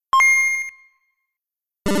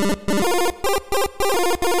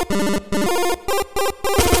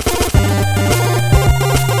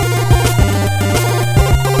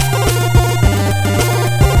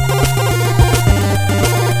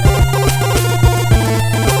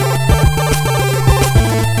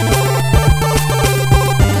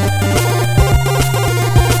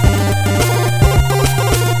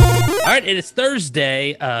It is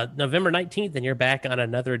Thursday, November 19th, and you're back on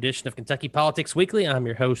another edition of Kentucky Politics Weekly. I'm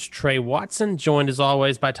your host, Trey Watson, joined as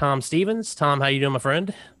always by Tom Stevens. Tom, how you doing, my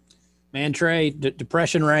friend? Man, Trey,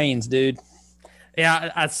 depression reigns, dude.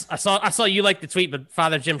 Yeah, I saw you like the tweet, but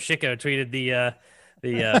Father Jim Schicko tweeted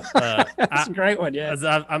That's a great one.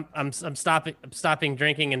 Yeah, I'm stopping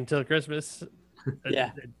drinking until Christmas.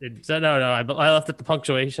 Yeah. So no, I left at the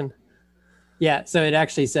punctuation. Yeah, so it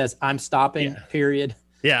actually says I'm stopping. Period.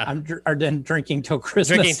 Yeah, I'm done drinking till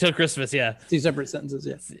Christmas. Drinking till Christmas, yeah. Two separate sentences,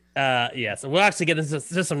 yes. Yeah, so we'll actually get into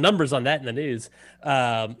some numbers on that in the news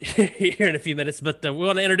here in a few minutes. But we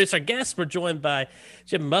want to introduce our guests. We're joined by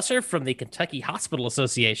Jim Musser from the Kentucky Hospital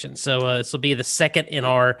Association. So this will be the second in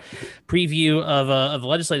our preview of the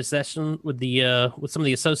legislative session with some of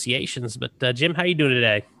the associations. But Jim, how are you doing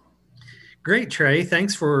today? Great, Trey.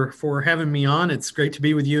 Thanks for having me on. It's great to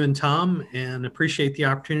be with you and Tom, and appreciate the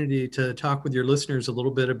opportunity to talk with your listeners a little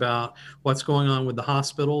bit about what's going on with the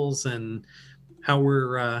hospitals and how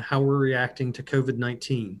we're reacting to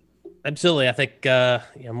COVID-19. Absolutely. I think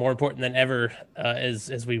more important than ever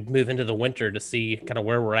as we move into the winter to see kind of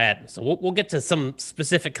where we're at. So we'll get to some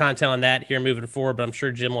specific content on that here moving forward, but I'm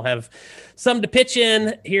sure Jim will have some to pitch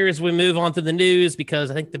in here as we move on to the news, because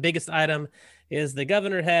I think the biggest item is the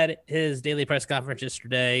governor had his daily press conference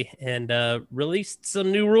yesterday and released some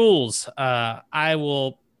new rules. I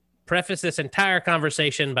will preface this entire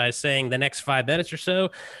conversation by saying the next 5 minutes or so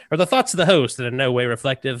are the thoughts of the host and in no way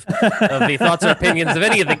reflective of the thoughts or opinions of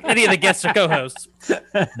any of the guests or co-hosts.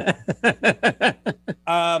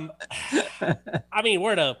 I mean,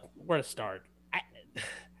 where to start?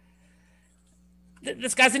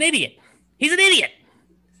 This guy's an idiot. He's an idiot.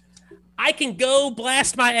 I can go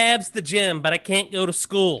blast my abs at the gym, but I can't go to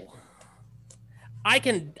school. I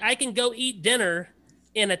can go eat dinner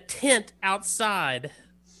in a tent outside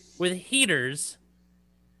with heaters,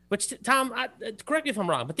 which, Tom, correct me if I'm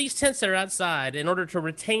wrong, but these tents that are outside, in order to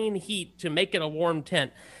retain heat, to make it a warm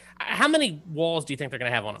tent, how many walls do you think they're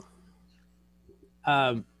going to have on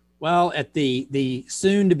them? Well, at the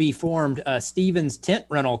soon-to-be formed Stevens Tent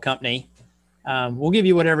Rental Company, we'll give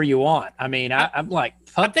you whatever you want. I mean, I'm like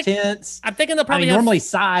tents. I'm thinking they'll probably have, normally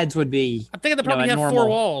sides would be. I'm thinking they'll probably have normal, 4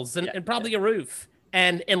 walls and probably a roof.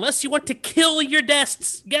 And unless you want to kill your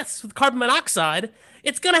guests with carbon monoxide,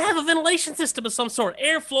 it's going to have a ventilation system of some sort,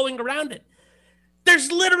 air flowing around it.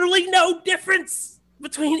 There's literally no difference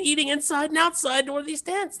between eating inside and outside or these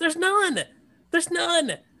tents. There's none.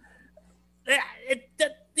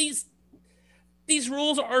 These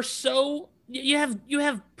rules are so. You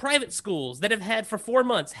have private schools that have had for 4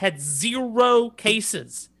 months had 0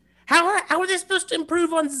 cases. How are they supposed to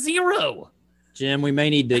improve on 0? Jim, we may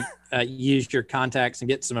need to use your contacts and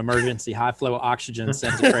get some emergency high flow oxygen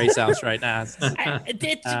sent to Trey's house right now.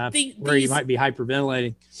 Where you might be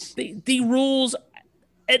hyperventilating. The rules.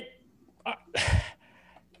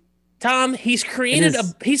 Tom, he's created a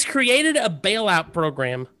bailout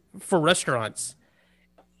program for restaurants.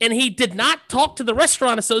 And he did not talk to the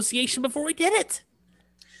restaurant association before he did it.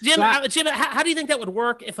 Jim, how do you think that would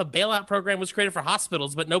work if a bailout program was created for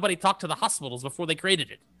hospitals, but nobody talked to the hospitals before they created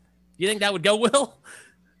it? Do you think that would go well?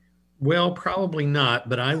 Well, probably not,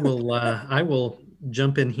 but I will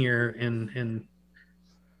jump in here and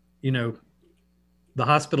the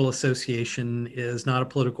hospital association is not a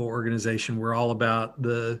political organization. We're all about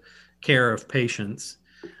the care of patients.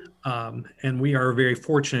 And we are very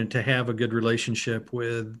fortunate to have a good relationship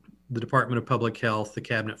with the Department of Public Health, the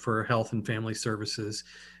Cabinet for Health and Family Services.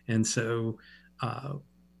 And so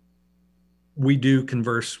we do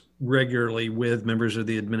converse regularly with members of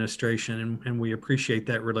the administration, and we appreciate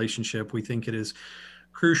that relationship. We think it is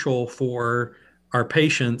crucial for our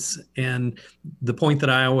patients. And the point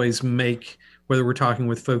that I always make, whether we're talking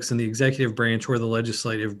with folks in the executive branch or the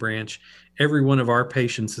legislative branch, every one of our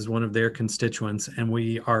patients is one of their constituents, and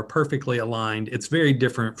we are perfectly aligned. It's very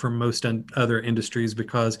different from most other industries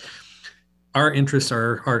because our interests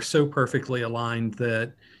are so perfectly aligned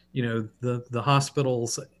that, the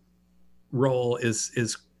hospital's role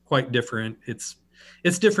is quite different. It's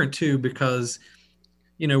different too because,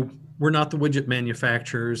 we're not the widget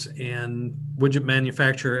manufacturers, and widget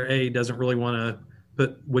manufacturer A doesn't really want to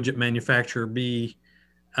put widget manufacturer B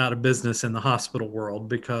out of business in the hospital world,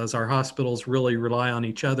 because our hospitals really rely on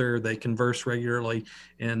each other. They converse regularly.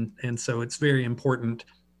 And so it's very important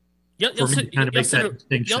for me to kind of make that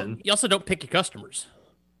distinction. You also don't pick your customers.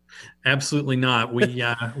 Absolutely not.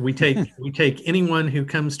 We take anyone who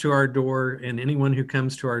comes to our door, and anyone who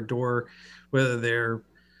comes to our door, whether they're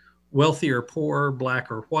wealthy or poor, black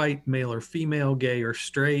or white, male or female, gay or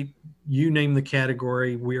straight, you name the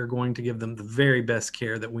category, we are going to give them the very best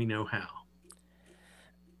care that we know how.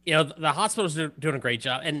 The hospitals are doing a great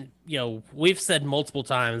job. And, we've said multiple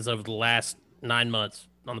times over the last 9 months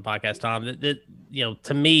on the podcast, Tom, that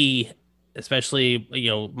to me, especially,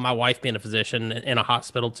 my wife being a physician in a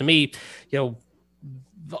hospital, to me,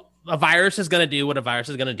 a virus is going to do what a virus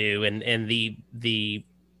is going to do. And the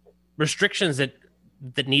restrictions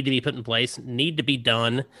that need to be put in place need to be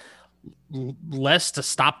done less to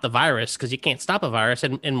stop the virus, because you can't stop a virus,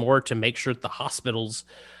 and more to make sure that the hospitals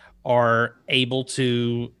are able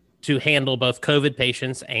to handle both COVID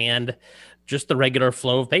patients and just the regular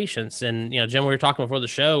flow of patients. And, Jim, we were talking before the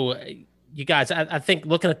show, you guys, I think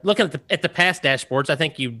looking at the past dashboards, I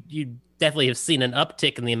think you definitely have seen an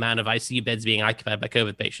uptick in the amount of ICU beds being occupied by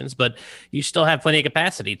COVID patients, but you still have plenty of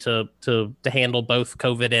capacity to handle both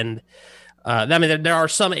COVID and, there are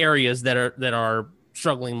some areas that are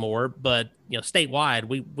struggling more, but, statewide,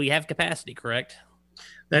 we have capacity, correct?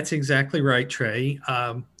 That's exactly right, Trey.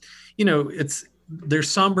 There's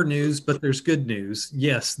somber news, but there's good news.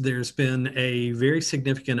 Yes, there's been a very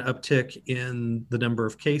significant uptick in the number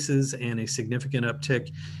of cases and a significant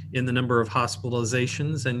uptick in the number of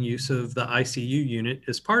hospitalizations, and use of the ICU unit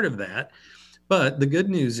is part of that. But the good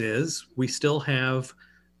news is we still have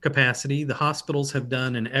capacity. The hospitals have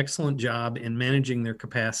done an excellent job in managing their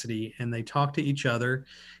capacity, and they talk to each other,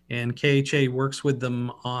 and KHA works with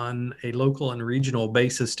them on a local and regional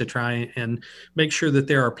basis to try and make sure that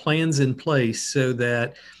there are plans in place so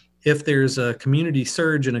that if there's a community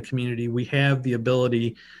surge in a community, we have the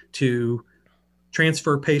ability to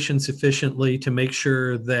transfer patients efficiently, to make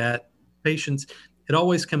sure that patients, it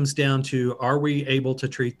always comes down to, are we able to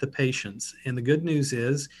treat the patients? And the good news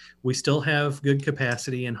is we still have good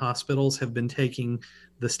capacity, and hospitals have been taking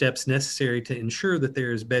the steps necessary to ensure that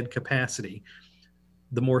there is bed capacity.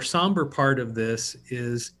 The more somber part of this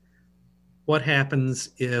is what happens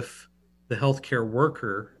if the healthcare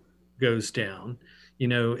worker goes down.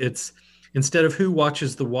 It's instead of who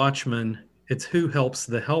watches the watchman, it's who helps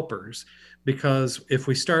the helpers. Because if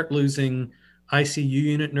we start losing ICU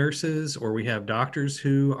unit nurses, or we have doctors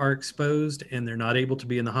who are exposed and they're not able to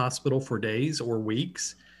be in the hospital for days or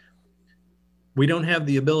weeks, we don't have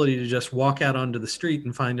the ability to just walk out onto the street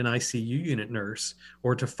and find an ICU unit nurse,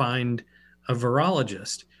 or to find a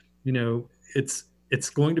virologist. It's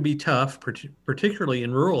going to be tough, particularly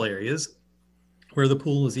in rural areas where the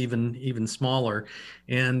pool is even smaller.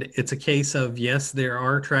 And it's a case of, yes, there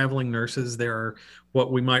are traveling nurses, there are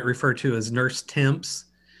what we might refer to as nurse temps,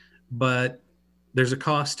 but there's a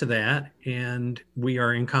cost to that, and we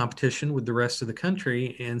are in competition with the rest of the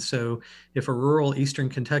country. And so if a rural Eastern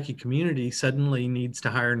Kentucky community suddenly needs to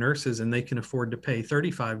hire nurses, and they can afford to pay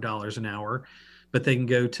 $35 an hour, but they can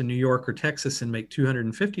go to New York or Texas and make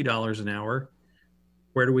 $250 an hour,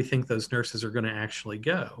 where do we think those nurses are going to actually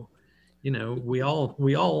go? We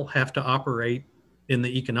all have to operate in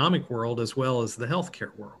the economic world as well as the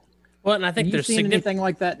healthcare world. Well, and I think there's anything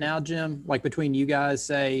like that now, Jim, like between you guys,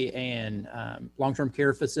 say, and long-term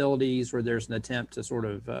care facilities, where there's an attempt to sort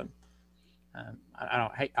of,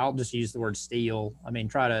 I'll just use the word steal.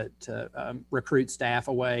 Try to recruit staff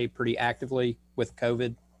away pretty actively with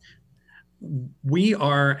COVID. We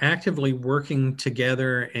are actively working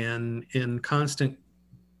together and in constant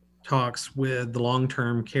talks with the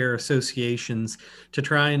long-term care associations to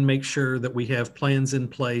try and make sure that we have plans in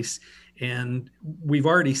place. And we've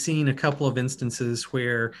already seen a couple of instances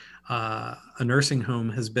where a nursing home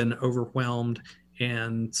has been overwhelmed,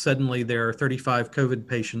 and suddenly there are 35 COVID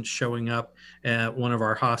patients showing up at one of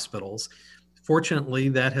our hospitals. Fortunately,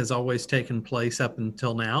 that has always taken place up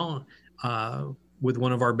until now with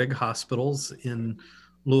one of our big hospitals in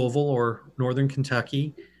Louisville or Northern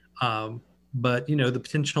Kentucky. But, the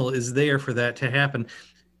potential is there for that to happen.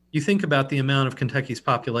 You think about the amount of Kentucky's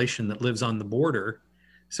population that lives on the border.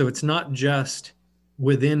 So it's not just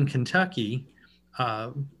within Kentucky.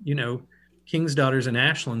 King's Daughters and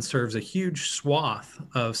Ashland serves a huge swath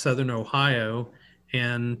of Southern Ohio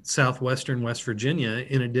and Southwestern West Virginia,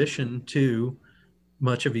 in addition to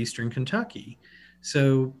much of Eastern Kentucky.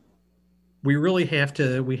 So we really have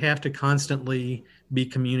to constantly be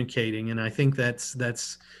communicating. And I think that's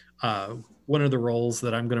one of the roles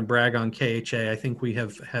that I'm going to brag on KHA. I think we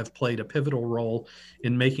have played a pivotal role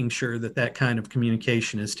in making sure that kind of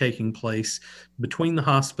communication is taking place between the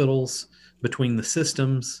hospitals, between the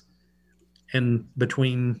systems, and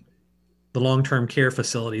between the long-term care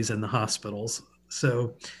facilities and the hospitals.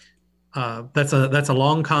 So that's a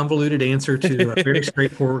long, convoluted answer to a very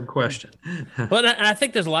straightforward question. Well, and I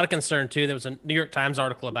think there's a lot of concern too. There was a New York Times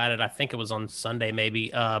article about it. I think it was on Sunday, maybe.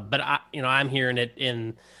 But I'm hearing it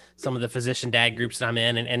in some of the physician dad groups that I'm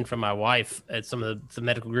in, and from my wife at some of the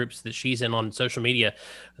medical groups that she's in on social media.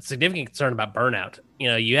 A significant concern about burnout.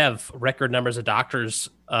 You have record numbers of doctors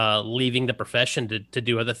leaving the profession to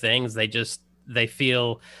do other things. They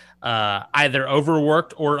feel either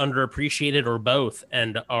overworked or underappreciated or both,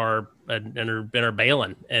 and are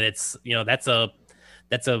bailing. And it's that's a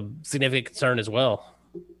significant concern as well.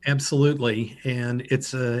 Absolutely. And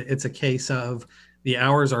it's a case of the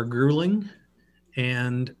hours are grueling,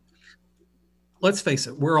 and let's face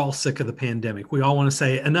it, we're all sick of the pandemic. We all want to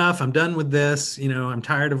say, enough, I'm done with this. I'm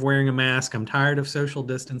tired of wearing a mask. I'm tired of social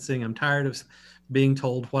distancing. I'm tired of being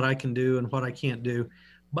told what I can do and what I can't do.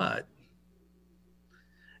 But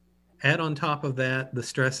add on top of that the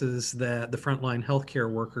stresses that the frontline healthcare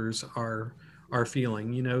workers are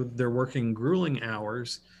feeling. They're working grueling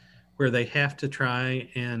hours where they have to try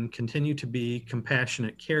and continue to be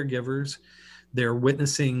compassionate caregivers. They're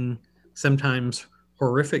witnessing sometimes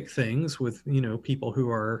horrific things with people who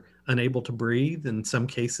are unable to breathe. In some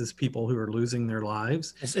cases, people who are losing their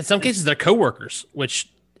lives. In some cases, they're coworkers,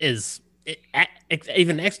 which is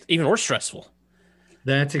even more stressful.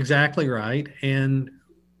 That's exactly right. And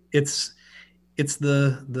it's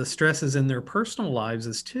the stresses in their personal lives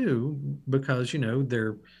as too, because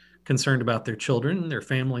they're concerned about their children, their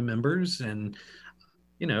family members, and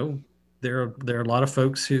there are a lot of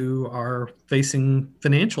folks who are facing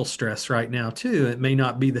financial stress right now too. It may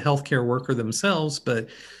not be the healthcare worker themselves, but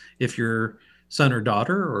if your son or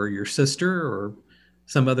daughter or your sister or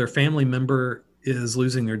some other family member is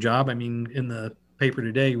losing their job. I mean, in the paper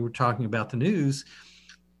today, we're talking about the news.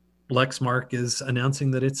 Lexmark is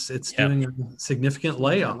announcing that it's doing a significant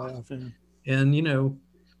layoff. And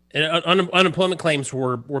unemployment claims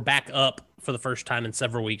were back up for the first time in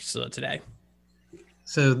several weeks today.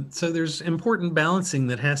 So there's important balancing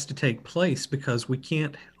that has to take place, because we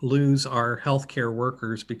can't lose our healthcare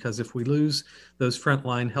workers, because if we lose those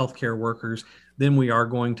frontline healthcare workers, then we are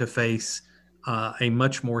going to face a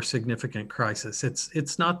much more significant crisis.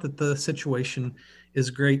 It's not that the situation is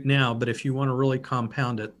great now, but if you want to really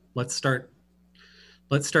compound it, let's start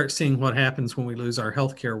seeing what happens when we lose our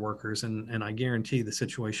healthcare workers, and I guarantee the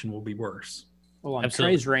situation will be worse. Well, on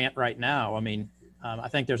Trey's rant right now, I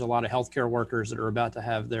think there's a lot of healthcare workers that are about to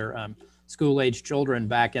have their school-age children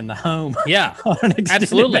back in the home. Yeah, on an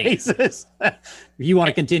extended basis. You want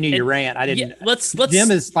to continue your rant? I didn't. Yeah, let's.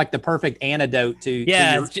 Jim is like the perfect antidote to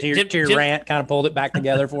your rant. Kind of pulled it back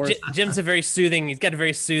together for us. Jim's a very soothing. He's got a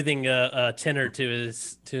very soothing tenor to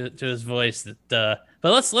his voice.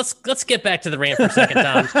 But let's get back to the rant for a second,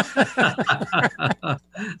 Tom.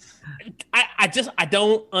 I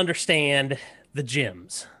don't understand the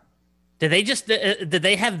gyms. Did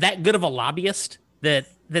they have that good of a lobbyist that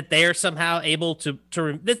they are somehow able to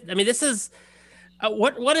this is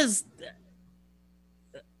what is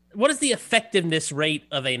the effectiveness rate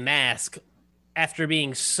of a mask after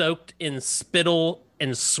being soaked in spittle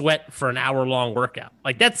and sweat for an hour-long workout?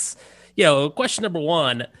 Like, that's question number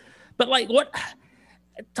one. But like, what,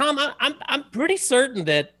 Tom, I'm pretty certain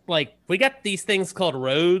that like we got these things called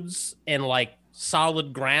roads and like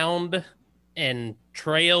solid ground and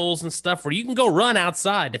trails and stuff where you can go run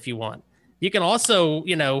outside if you want. You can also,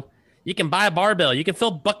 you can buy a barbell. You can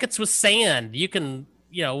fill buckets with sand. You can,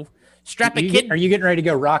 strap a kid. Are you getting ready to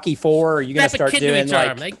go Rocky IV? Or are you going to start doing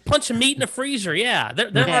like punch some meat in a freezer? Yeah,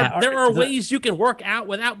 there are ways you can work out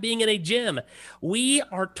without being in a gym. We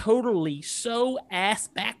are totally so ass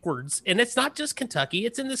backwards, and it's not just Kentucky;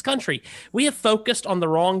 it's in this country. We have focused on the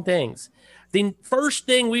wrong things. The first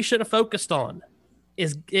thing we should have focused on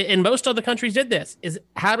is, and most other countries did this, is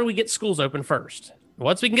how do we get schools open first?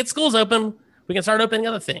 Once we can get schools open, we can start opening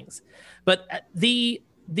other things. But the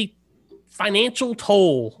financial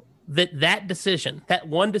toll that decision, that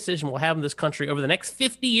one decision will have in this country over the next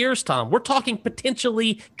 50 years, Tom, we're talking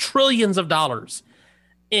potentially trillions of dollars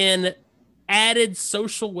in added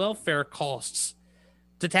social welfare costs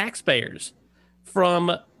to taxpayers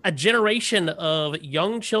from a generation of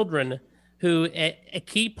young children who, at a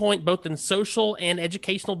key point both in social and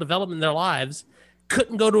educational development in their lives,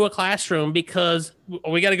 couldn't go to a classroom because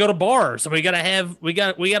we got to go to bars. So we got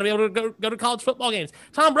to be able to go to college football games.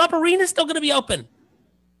 Tom, Rupp Arena is still going to be open.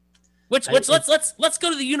 Let's go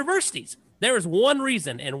to the universities. There is one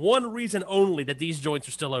reason and one reason only that these joints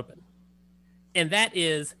are still open, and that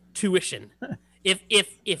is tuition.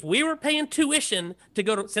 If we were paying tuition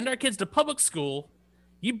to send our kids to public school,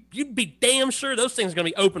 you'd be damn sure those things are going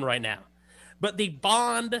to be open right now. but the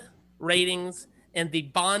bond ratings and the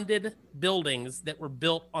bonded buildings that were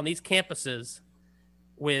built on these campuses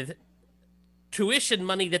with tuition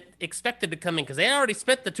money that expected to come in, because they already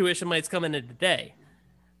spent the tuition money that's coming in today.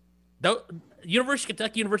 Though University of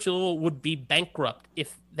Kentucky, University of Louisville would be bankrupt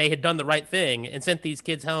if they had done the right thing and sent these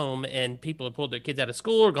kids home, and people had pulled their kids out of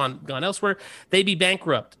school or gone elsewhere. They'd be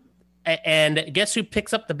bankrupt. And guess who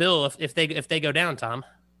picks up the bill if they go down, Tom?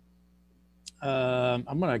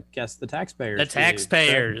 I'm gonna guess the taxpayers. The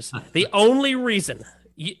taxpayers. The only reason.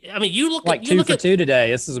 You look like at, two for two today.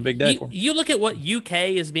 This is a big day. You look at what UK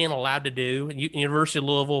is being allowed to do. University of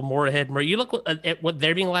Louisville, Moorhead. You look at what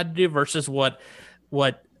they're being allowed to do versus what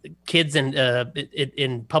kids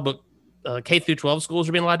in public K through 12 schools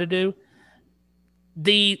are being allowed to do.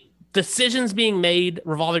 The decisions being made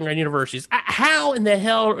revolving around universities. How in the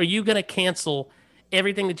hell are you going to cancel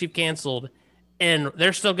everything that you've canceled, and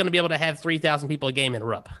they're still going to be able to have 3,000 people a game in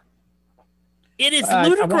Rupp? It is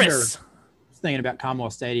ludicrous. I was thinking about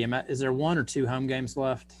Commonwealth Stadium. Is there 1 or 2 home games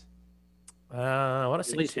left? I want to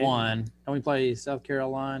say at least 2. one. Don't we play South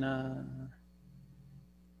Carolina?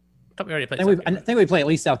 I think we play at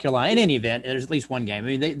least South Carolina. In any event, there's at least one game.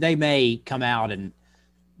 I mean, they may come out and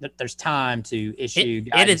there's time to issue.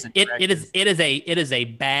 It is a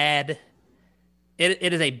bad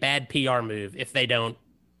PR move if they don't.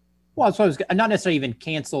 Well, so not necessarily even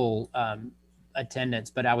cancel attendance,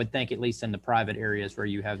 but I would think at least in the private areas where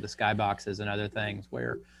you have the skyboxes and other things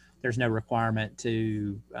where there's no requirement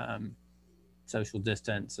to social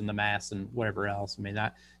distance and the masks and whatever else. I mean,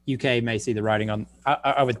 UK may see the writing on.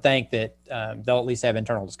 I would think that they'll at least have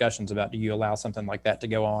internal discussions about, do you allow something like that to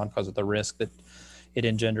go on because of the risk that it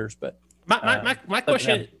engenders. But my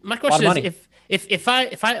question is, if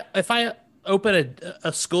I open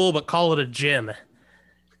a school but call it a gym,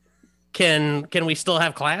 can we still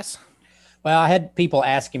have class? Well, I had people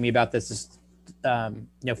asking me about this, following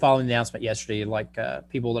the announcement yesterday, like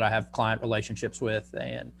people that I have client relationships with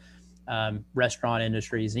and restaurant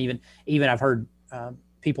industries, and even I've heard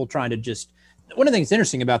people trying to just. One of the things that's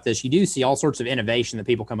interesting about this, you do see all sorts of innovation that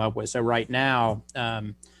people come up with. So right now,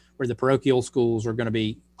 where the parochial schools are going to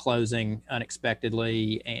be closing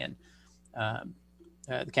unexpectedly, and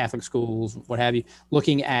the Catholic schools, what have you,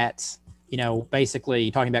 looking at,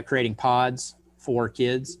 basically talking about creating pods for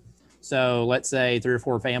kids. So let's say 3 or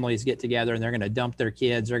 4 families get together and they're going to dump their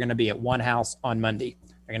kids. They're going to be at one house on Monday.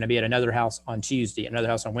 They're going to be at another house on Tuesday, another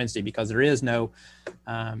house on Wednesday, because there is not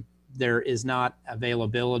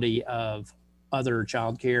availability of other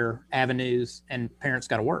childcare avenues, and parents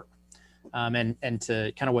got to work. And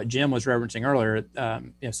to kind of what Jim was referencing earlier,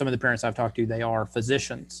 some of the parents I've talked to, they are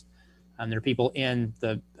physicians. They're people in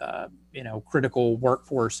the, critical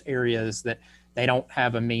workforce areas that they don't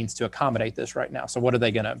have a means to accommodate this right now. So what are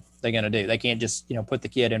they gonna do? They can't just, put the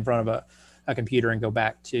kid in front of a computer and go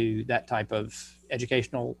back to that type of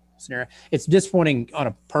educational scenario. It's disappointing on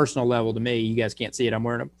a personal level to me. You guys can't see it. I'm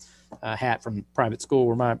wearing a hat from private school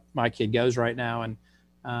where my kid goes right now. And,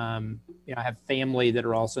 I have family that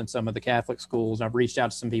are also in some of the Catholic schools. I've reached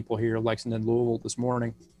out to some people here in Lexington, Louisville this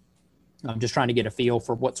morning. I'm just trying to get a feel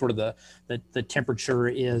for what sort of the temperature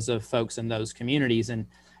is of folks in those communities. And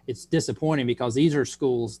it's disappointing because these are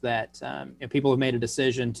schools that people have made a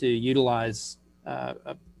decision to utilize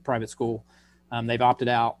a private school. They've opted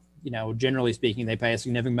out. Generally speaking, they pay a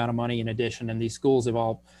significant amount of money in addition. And these schools have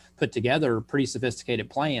all put together pretty sophisticated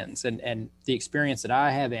plans. And the experience that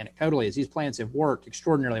I have anecdotally is these plans have worked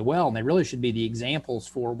extraordinarily well. And they really should be the examples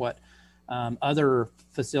for what other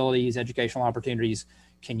facilities, educational opportunities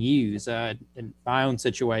can use. In my own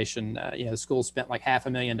situation, the school spent like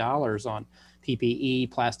 $500,000 on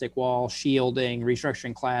PPE, plastic wall, shielding,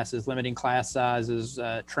 restructuring classes, limiting class sizes,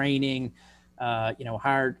 training,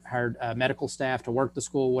 hired medical staff to work the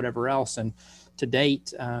school, whatever else. And to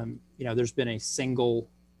date, there's been a single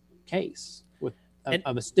case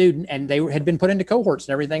of a student, and they had been put into cohorts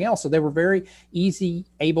and everything else. So they were very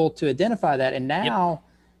able to identify that. And now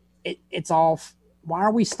it's all, why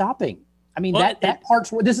are we stopping? I mean, that part's,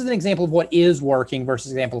 this is an example of what is working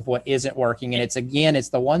versus an example of what isn't working. And it's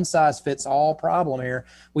the one size fits all problem here.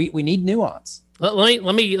 We need nuance.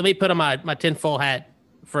 Let me put on my tinfoil hat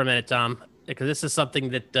for a minute, Tom, because this is something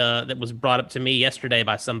that was brought up to me yesterday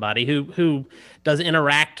by somebody who does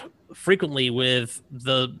interact frequently with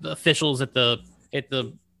the officials at the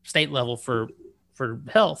state level for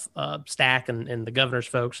health, STAC and the governor's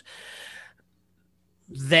folks.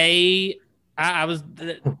 I was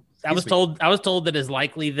told that it's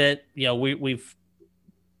likely that we've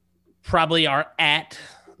probably are at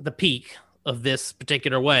the peak of this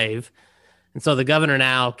particular wave, and so the governor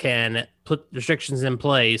now can put restrictions in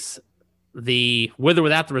place with or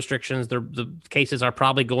without the restrictions, the cases are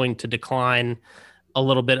probably going to decline a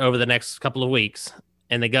little bit over the next couple of weeks,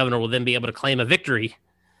 and the governor will then be able to claim a victory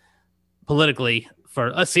politically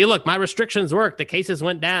for see, look, my restrictions worked. The cases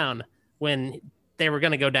went down when they were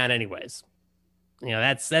going to go down anyways.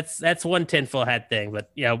 That's one tinfoil hat thing.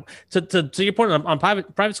 But to your point on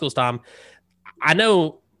private schools, Tom, I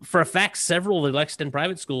know for a fact several of the Lexington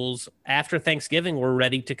private schools after Thanksgiving were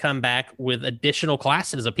ready to come back with additional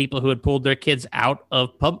classes of people who had pulled their kids out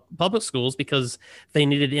of public schools because they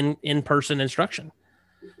needed in-person instruction.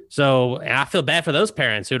 So I feel bad for those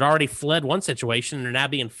parents who had already fled one situation and are now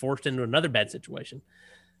being forced into another bad situation.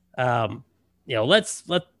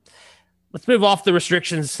 Let's move off the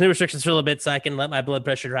restrictions, new restrictions for a little bit, so I can let my blood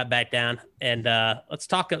pressure drop back down, and let's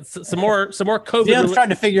talk some more COVID. See, I'm trying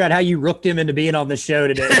to figure out how you rooked him into being on the show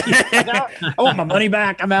today. I want my money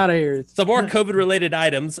back. I'm out of here. Some more COVID-related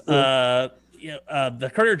items.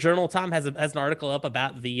 The Courier Journal, Tom, has an article up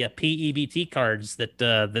about the PEBT cards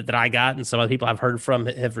that I got and some other people I've heard from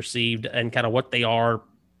have received, and kind of what they are.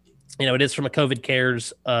 It is from a COVID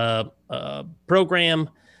Cares program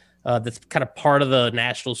that's kind of part of the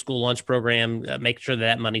National School Lunch Program, make sure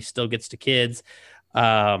that money still gets to kids.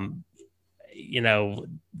 What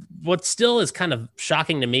still is kind of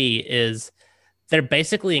shocking to me is they're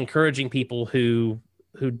basically encouraging people who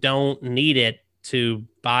don't need it to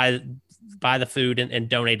buy the food and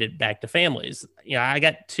donate it back to families. I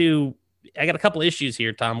got a couple issues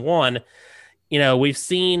here, Tom. One, we've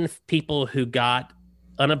seen people who got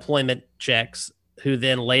unemployment checks who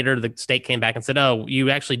then later the state came back and said, oh,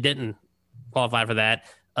 you actually didn't qualify for that.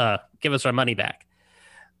 Give us our money back.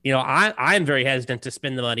 I'm very hesitant to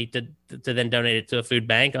spend the money to then donate it to a food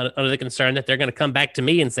bank under the concern that they're going to come back to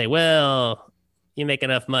me and say, well, you make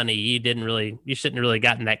enough money. You shouldn't have really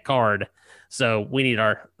gotten that card. So we need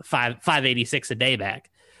our $5.86 a day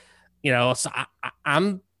back. So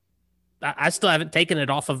I still haven't taken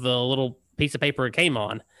it off of the little piece of paper it came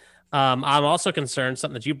on. I'm also concerned,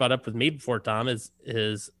 something that you brought up with me before, Tom, is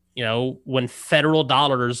when federal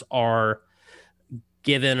dollars are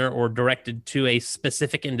given or directed to a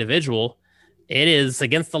specific individual, it is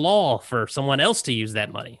against the law for someone else to use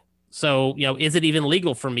that money. So, is it even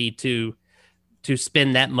legal for me to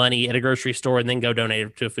spend that money at a grocery store and then go donate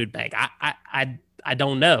it to a food bank? I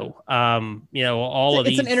don't know.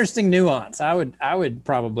 It's an interesting nuance. I would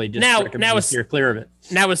probably just recommend you steer clear of it.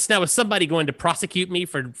 Now is somebody going to prosecute me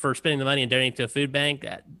for spending the money and donating to a food bank?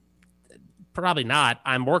 Probably not.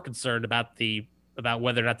 I'm more concerned about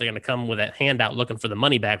whether or not they're going to come with a handout looking for the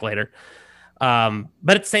money back later. But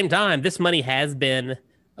at the same time, this money has been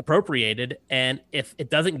appropriated, and if it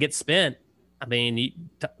doesn't get spent, I mean,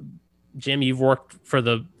 Jim, you've worked for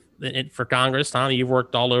Congress. Tom, you've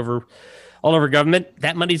worked all over government.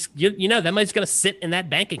 That money's that money's going to sit in that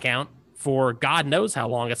bank account for God knows how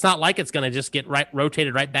long. It's not like it's going to just get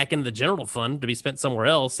rotated right back into the general fund to be spent somewhere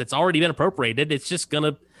else. It's already been appropriated. It's just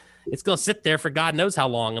going to sit there for God knows how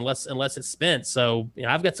long unless it's spent. So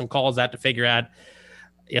I've got some calls out to figure out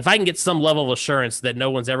if I can get some level of assurance that no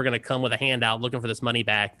one's ever going to come with a handout looking for this money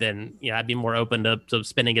back. Then I'd be more open to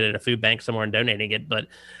spending it at a food bank somewhere and donating it. But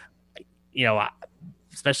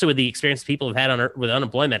especially with the experience people have had with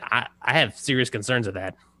unemployment, I have serious concerns of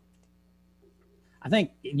that. I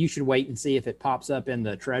think you should wait and see if it pops up in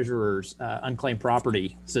the treasurer's unclaimed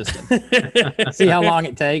property system. See how long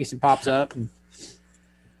it takes. It pops up.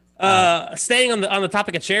 Staying on the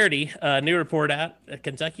topic of charity, new report out.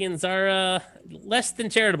 Kentuckians are less than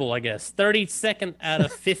charitable, I guess. 32nd out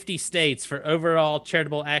of 50 states for overall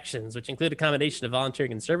charitable actions, which include a combination of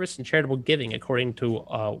volunteering and service and charitable giving, according to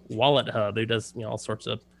Wallet Hub, who does all sorts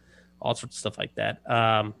of stuff like that.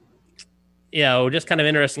 Just kind of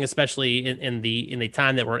interesting, especially in the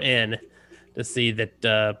time that we're in, to see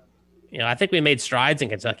that I think we made strides in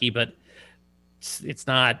Kentucky, but it's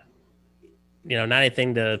not. Not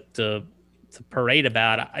anything to parade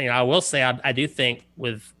about. I will say I do think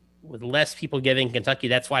with less people giving in Kentucky,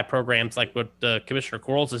 that's why programs like what Commissioner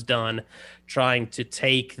Quarles has done, trying to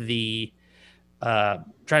take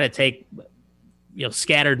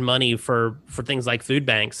scattered money for things like food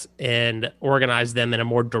banks and organize them in a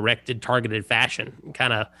more directed, targeted fashion.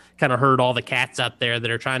 Kind of herd all the cats out there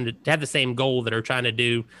that are trying to have the same goal, that are trying to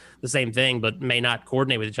do the same thing, but may not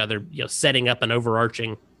coordinate with each other. Setting up an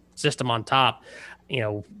overarching system on top.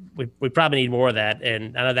 We probably need more of that.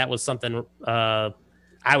 And I know that was something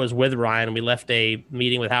I was with Ryan, and we left a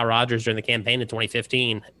meeting with Hal Rogers during the campaign in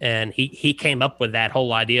 2015, and he came up with that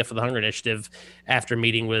whole idea for the Hunger Initiative after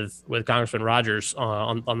meeting with Congressman Rogers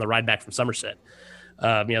on the ride back from Somerset.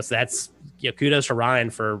 So that's kudos to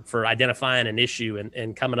Ryan for identifying an issue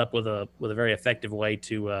and coming up with a very effective way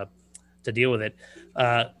to to deal with it.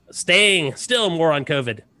 Staying still more on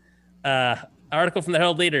COVID. Article from the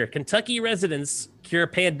Herald Leader: Kentucky residents cure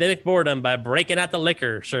pandemic boredom by breaking out the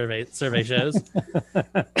liquor. Survey shows.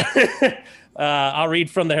 I'll read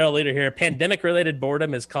from the Herald Leader here. Pandemic-related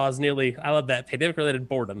boredom has caused nearly, I love that, pandemic-related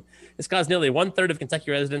boredom has caused nearly 1/3 of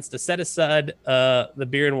Kentucky residents to set aside the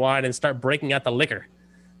beer and wine and start breaking out the liquor.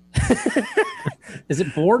 Is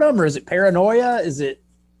it boredom or is it paranoia? Is it?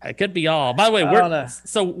 It could be all. By the way, we're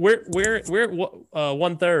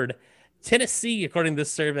 1/3. Tennessee, according to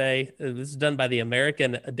this survey, this is done by the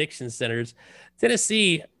American Addiction Centers.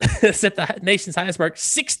 Tennessee set the nation's highest mark.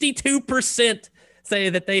 62% say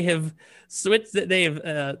that they have switched, that they have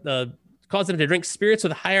caused them to drink spirits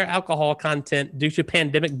with a higher alcohol content due to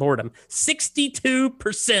pandemic boredom.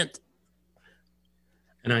 62%.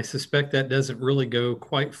 And I suspect that doesn't really go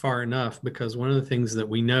quite far enough, because one of the things that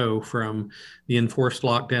we know from the enforced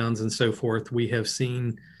lockdowns and so forth, we have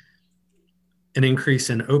seen an increase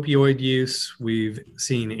in opioid use. We've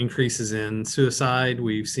seen increases in suicide.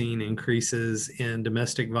 We've seen increases in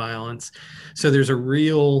domestic violence. So there's a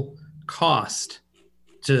real cost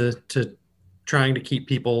to trying to keep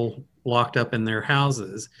people locked up in their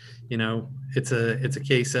houses. You know, it's a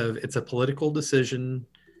case of, it's a political decision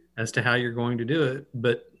as to how you're going to do it,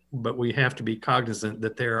 but we have to be cognizant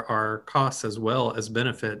that there are costs as well as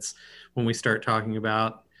benefits when we start talking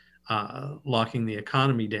about locking the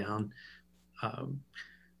economy down.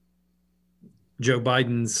 Joe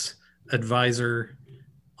Biden's advisor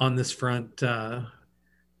on this front, a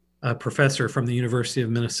professor from the University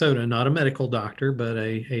of Minnesota, not a medical doctor, but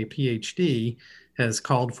a PhD, has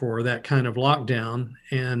called for that kind of lockdown,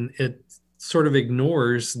 and it sort of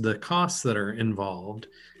ignores the costs that are involved.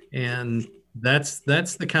 And that's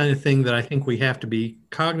the kind of thing that I think we have to be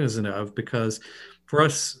cognizant of, because for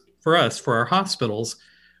our hospitals,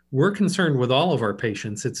 we're concerned with all of our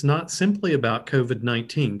patients. It's not simply about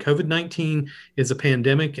COVID-19. COVID-19 is a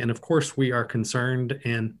pandemic, and of course we are concerned,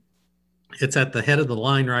 and it's at the head of the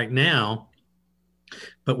line right now.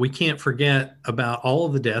 But we can't forget about all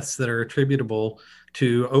of the deaths that are attributable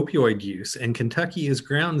to opioid use, and Kentucky is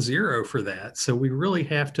ground zero for that. So we really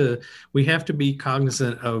have to be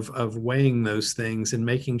cognizant of weighing those things and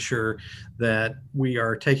making sure that we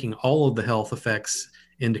are taking all of the health effects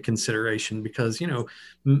into consideration, because, you know,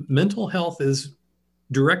 mental health is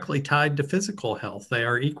directly tied to physical health. They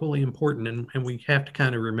are equally important, and we have to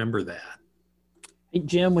kind of remember that. Hey,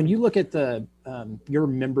 Jim, when you look at the your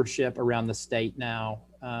membership around the state now,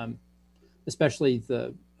 especially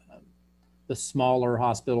the smaller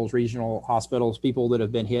hospitals, regional hospitals, people that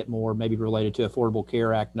have been hit more, maybe related to Affordable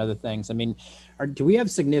Care Act and other things. I mean, do we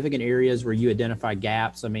have significant areas where you identify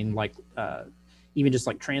gaps? I mean, like even just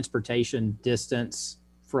like transportation distance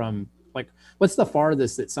from, like, what's the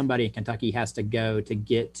farthest that somebody in Kentucky has to go to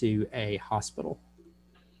get to a hospital?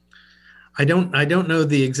 I don't know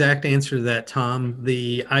the exact answer to that, Tom.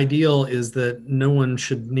 The ideal is that no one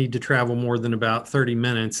should need to travel more than about 30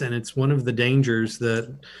 minutes. And it's one of the dangers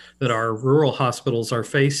that our rural hospitals are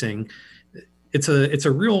facing. It's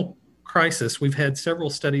a real crisis. We've had several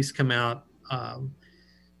studies come out.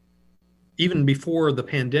 Even before the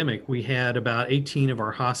pandemic, we had about 18 of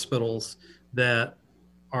our hospitals that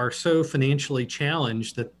are so financially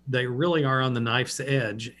challenged that they really are on the knife's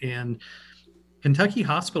edge. And Kentucky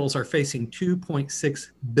hospitals are facing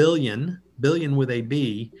 $2.6 billion with a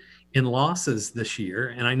B, in losses this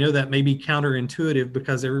year. And I know that may be counterintuitive,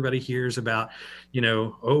 because everybody hears about, you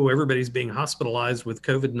know, oh, everybody's being hospitalized with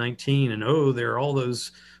COVID-19, and oh, there are all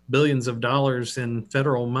those billions of dollars in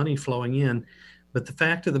federal money flowing in. But the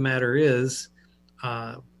fact of the matter is,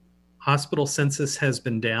 hospital census has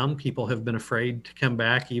been down. People have been afraid to come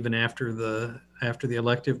back even after the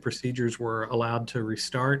elective procedures were allowed to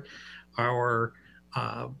restart. Our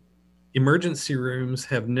emergency rooms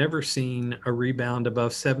have never seen a rebound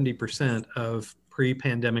above 70% of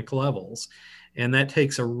pre-pandemic levels. And that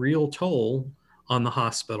takes a real toll on the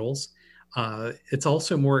hospitals. It's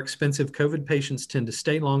also more expensive. COVID patients tend to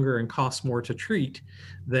stay longer and cost more to treat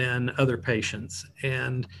than other patients.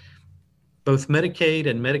 And both Medicaid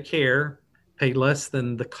and Medicare pay less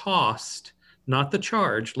than the cost, not the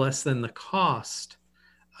charge, less than the cost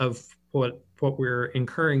of what we're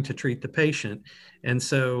incurring to treat the patient. And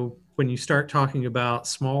so when you start talking about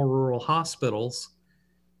small rural hospitals,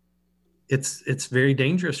 it's very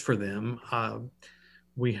dangerous for them.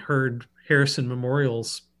 We heard Harrison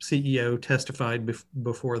Memorial's CEO testified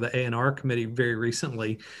before the A&R committee very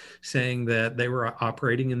recently, saying that they were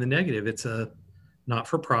operating in the negative. It's a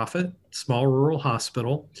not-for-profit, small rural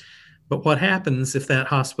hospital. But what happens if that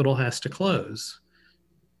hospital has to close?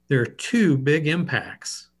 There are two big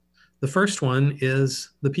impacts. The first one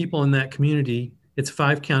is the people in that community. It's a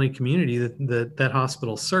 5-county community that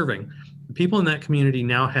hospital's serving. The people in that community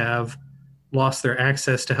now have lost their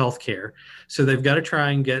access to health care. So they've got to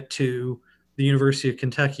try and get to the University of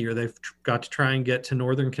Kentucky, or they've got to try and get to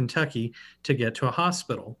Northern Kentucky to get to a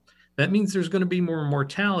hospital. That means there's going to be more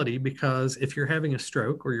mortality, because if you're having a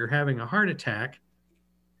stroke or you're having a heart attack,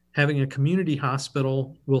 having a community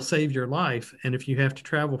hospital will save your life. And if you have to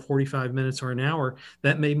travel 45 minutes or an hour,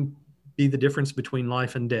 that may be the difference between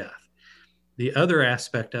life and death. The other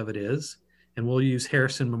aspect of it is, and we'll use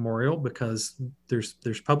Harrison Memorial because there's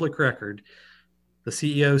public record. The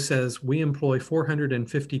CEO says we employ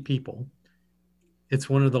 450 people. It's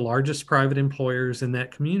one of the largest private employers in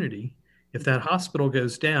that community. If that hospital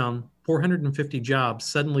goes down, 450 jobs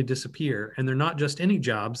suddenly disappear. And they're not just any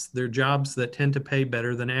jobs, they're jobs that tend to pay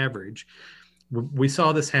better than average. We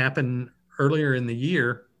saw this happen earlier in the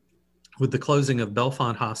year with the closing of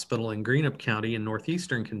Bellefonte Hospital in Greenup County in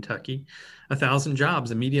northeastern Kentucky. 1,000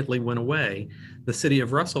 jobs immediately went away. The city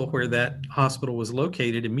of Russell, where that hospital was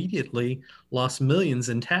located, immediately lost millions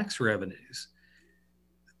in tax revenues.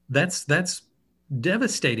 That's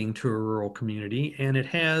devastating to a rural community, and it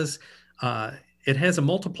has a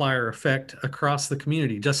multiplier effect across the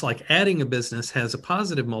community. Just like adding a business has a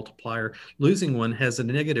positive multiplier, losing one has a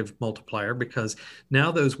negative multiplier, because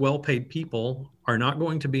now those well-paid people are not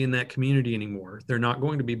going to be in that community anymore. They're not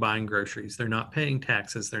going to be buying groceries. They're not paying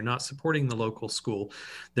taxes. They're not supporting the local school.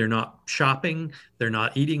 They're not shopping. They're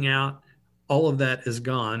not eating out. All of that is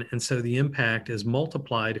gone. And so the impact is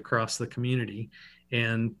multiplied across the community.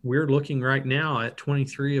 And we're looking right now at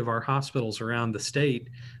 23 of our hospitals around the state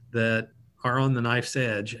that are on the knife's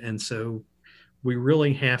edge. And so we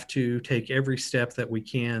really have to take every step that we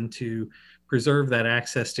can to preserve that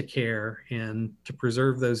access to care and to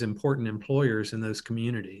preserve those important employers in those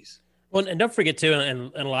communities. Well, and don't forget too,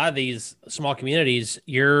 in a lot of these small communities,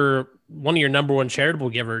 one of your number one charitable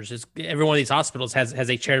givers is every one of these hospitals has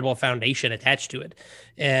a charitable foundation attached to it.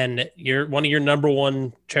 And one of your number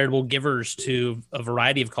one charitable givers to a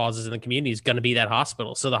variety of causes in the community is going to be that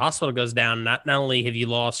hospital. So the hospital goes down. Not only have you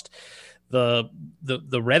lost the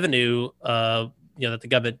revenue, that the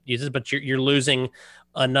government uses, but you're losing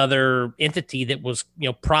another entity that was,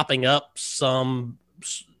 propping up some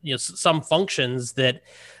functions that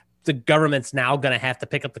the government's now going to have to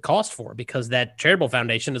pick up the cost for, because that charitable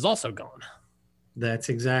foundation is also gone. That's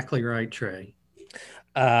exactly right, Trey.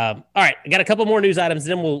 All right, I got a couple more news items.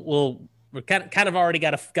 Then we're kind of already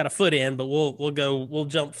got a foot in, but we'll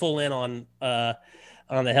jump full in on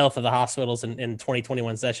the health of the hospitals in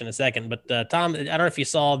 2021 session in a second. But Tom, I don't know if you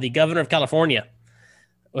saw the governor of California,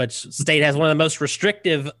 which state has one of the most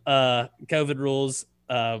restrictive COVID rules.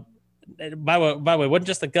 By the way, wasn't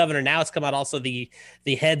just the governor. Now it's come out also the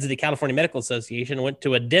heads of the California Medical Association went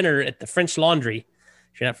to a dinner at the French Laundry.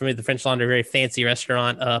 If you're not familiar with the French Laundry, a very fancy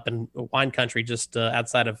restaurant up in wine country just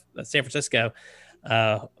outside of San Francisco.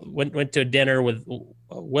 Went to a dinner with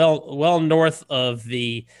well north of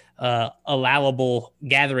the allowable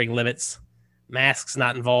gathering limits. Masks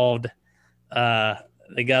not involved.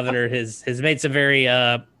 The governor has made some very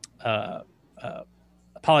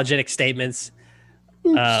apologetic statements.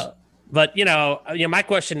 But my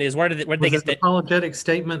question is, where did they get the apologetic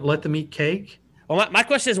statement? Let them eat cake. Well, my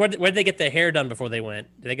question is, where did they get their hair done before they went?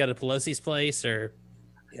 Did they go to Pelosi's place, or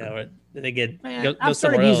did they get? Man, I've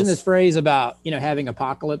started using this phrase about having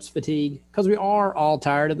apocalypse fatigue, because we are all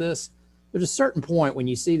tired of this. There's a certain point when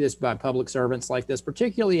you see this by public servants like this,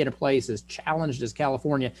 particularly in a place as challenged as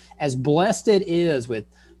California, as blessed it is with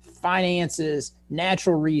finances,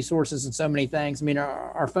 natural resources, and so many things. I mean,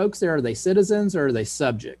 are folks there, are they citizens or are they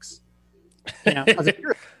subjects? Because if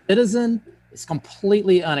you're a citizen, it's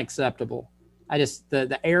completely unacceptable.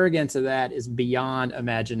 The arrogance of that is beyond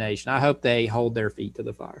imagination. I hope they hold their feet to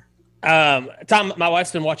the fire. Tom, my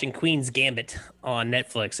wife's been watching Queen's Gambit on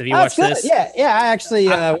Netflix. Have you watched this? Yeah. I actually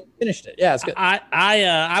finished it. Yeah, it's good.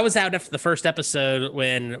 I was out after the first episode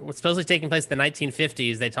when it was supposedly taking place in the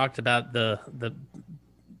 1950s. They talked about the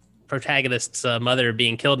protagonist's mother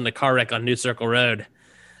being killed in a car wreck on New Circle Road.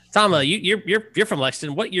 Tom, you're from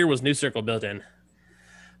Lexington. What year was New Circle built in?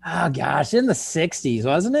 Oh gosh, in the 60s,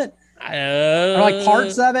 wasn't it? Or like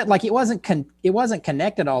parts of it, like it wasn't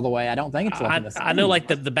connected all the way. I don't think it's like in the 70s. I know, like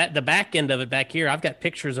the back end of it back here. I've got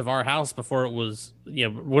pictures of our house before it was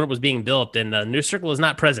when it was being built, and New Circle is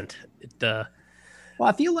not present. Well,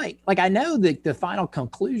 I feel like I know the final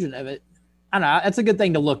conclusion of it. I don't know. That's a good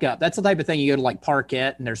thing to look up. That's the type of thing you go to like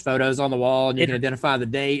Parkett and there's photos on the wall and you can identify the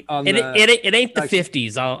date on it. It ain't the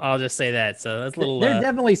 50s. I'll just say that. So that's a little. There's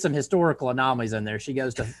definitely some historical anomalies in there. She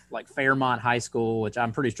goes to like Fairmont High School, which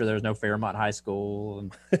I'm pretty sure there's no Fairmont High School.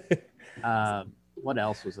 And What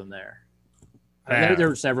else was in there? Wow. There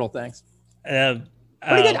were several things. Pretty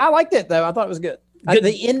Pretty good. I liked it though. I thought it was good.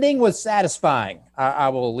 The ending was satisfying. I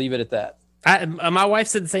will leave it at that. My wife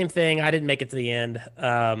said the same thing. I didn't make it to the end.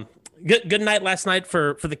 Good night last night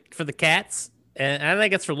for the Cats, and I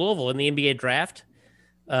think it's for Louisville in the NBA draft.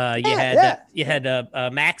 You had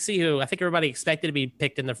Maxey, who I think everybody expected to be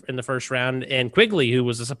picked in the first round, and Quigley, who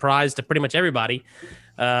was a surprise to pretty much everybody.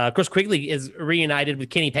 Of course, Quigley is reunited with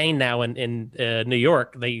Kenny Payne now in New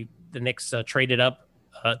York. The Knicks traded up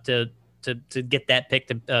to get that pick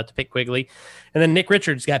to pick Quigley, and then Nick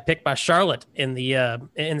Richards got picked by Charlotte in the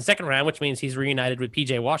second round, which means he's reunited with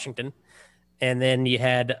PJ Washington. And then you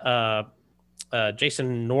had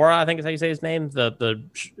Jason Nora, I think is how you say his name, the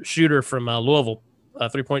shooter from Louisville,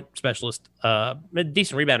 3-point specialist,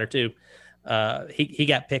 decent rebounder too. He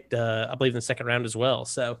got picked, I believe, in the second round as well.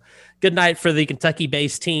 So good night for the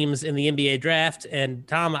Kentucky-based teams in the NBA draft. And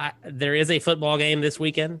Tom, there is a football game this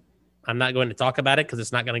weekend. I'm not going to talk about it because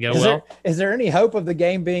it's not going to go well. Is there any hope of the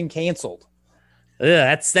game being canceled?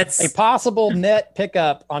 Yeah, that's a possible net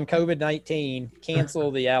pickup on COVID-19.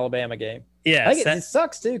 Cancel the Alabama game. Yeah, I think it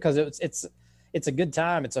sucks too because it's a good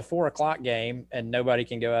time. It's a 4:00 game, and nobody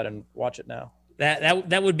can go out and watch it now.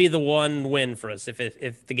 That would be the one win for us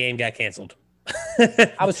if the game got canceled.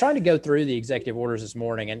 I was trying to go through the executive orders this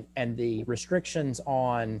morning, and the restrictions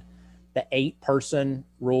on the 8-person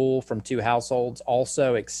rule from 2 households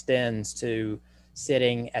also extends to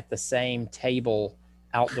sitting at the same table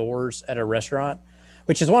outdoors at a restaurant,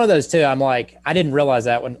 which is one of those too. I'm like, I didn't realize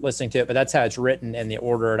that when listening to it, but that's how it's written in the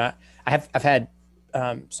order. And I've had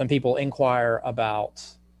some people inquire about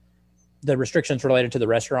the restrictions related to the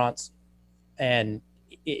restaurants, and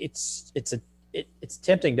it's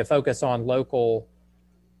tempting to focus on local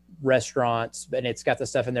restaurants, and it's got the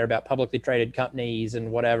stuff in there about publicly traded companies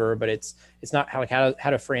and whatever, but it's not how do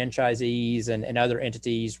franchisees and other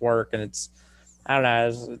entities work, and it's, I don't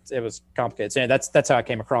know, it was complicated. So that's how I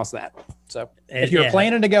came across that. So if you're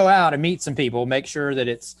planning to go out and meet some people, make sure that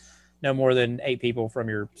it's no more than 8 people from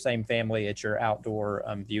your same family at your outdoor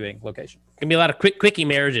viewing location. Gonna be a lot of quickie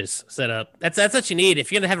marriages set up. That's what you need.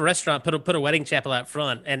 If you're gonna have a restaurant, put a wedding chapel out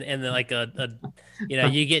front, and then like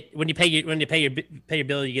you get when you pay your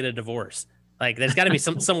bill, you get a divorce. Like there's got to be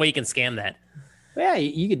some way you can scam that. Yeah,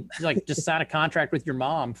 you could like just sign a contract with your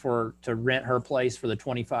mom to rent her place for the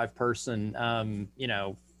 25-person,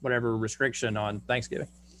 whatever restriction on Thanksgiving.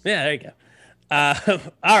 Yeah, there you go.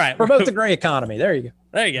 All right, promote the gray economy. There you go.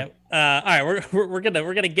 There you go. All right, we're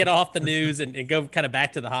gonna get off the news and go kind of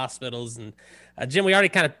back to the hospitals. And Jim, we already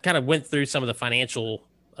kind of went through some of the financial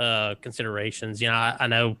considerations. I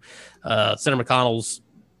know Senator McConnell's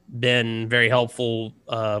been very helpful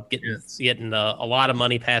getting a lot of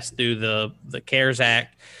money passed through the CARES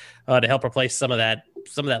Act to help replace some of that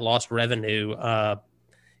lost revenue.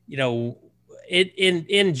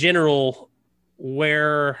 In general,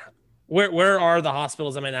 where are the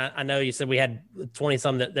hospitals? I mean, I know you said we had 20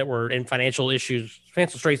 some that were in financial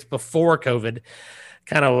straits before COVID.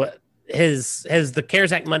 Kind of has the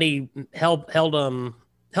CARES Act money helped them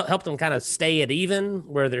kind of stay at even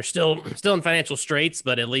where they're still in financial straits,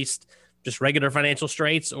 but at least just regular financial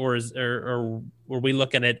straits, or were we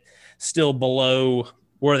looking at still below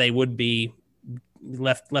where they would be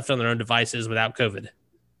left on their own devices without COVID?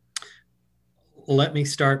 Let me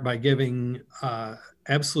start by giving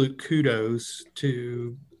absolute kudos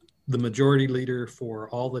to the majority leader for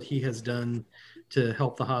all that he has done to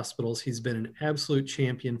help the hospitals. He's been an absolute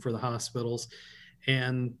champion for the hospitals,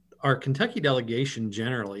 and our Kentucky delegation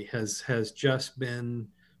generally has just been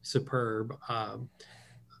superb.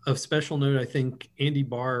 Of special note, I think Andy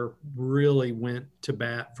Barr really went to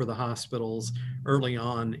bat for the hospitals early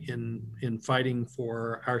on in fighting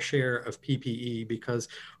for our share of PPE, because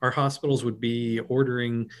our hospitals would be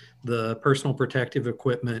ordering the personal protective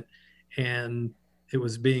equipment and it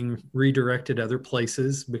was being redirected other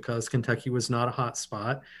places because Kentucky was not a hot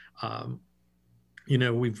spot. I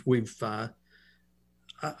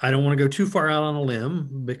don't want to go too far out on a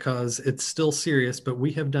limb because it's still serious, but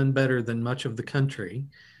we have done better than much of the country.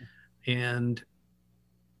 And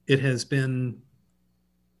it has been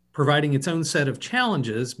providing its own set of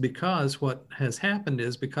challenges, because what has happened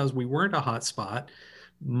is, because we weren't a hot spot,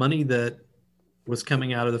 money that was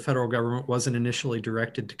coming out of the federal government wasn't initially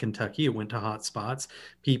directed to Kentucky. It went to hot spots.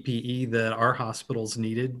 PPE that our hospitals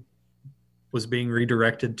needed was being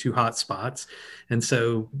redirected to hot spots. And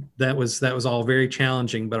so that was all very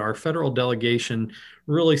challenging, but our federal delegation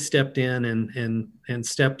really stepped in and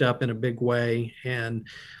stepped up in a big way. And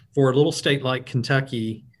for a little state like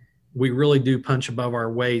Kentucky, we really do punch above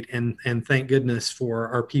our weight, and thank goodness for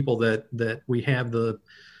our people that we have the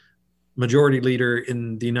majority leader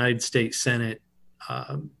in the United States Senate,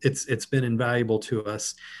 it's been invaluable to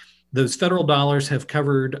us. Those federal dollars have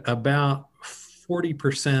covered about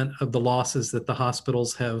 40% of the losses that the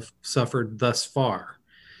hospitals have suffered thus far.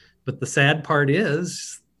 But the sad part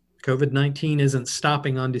is COVID-19 isn't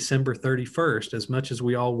stopping on December 31st. As much as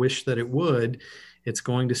we all wish that it would, it's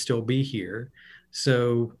going to still be here.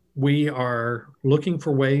 So we are looking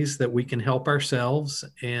for ways that we can help ourselves,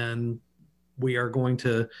 and we are going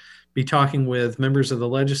to be talking with members of the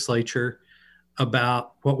legislature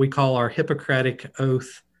about what we call our Hippocratic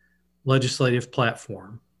Oath legislative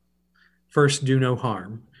platform. First, do no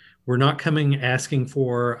harm. We're not coming asking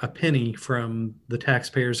for a penny from the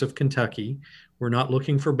taxpayers of Kentucky. We're not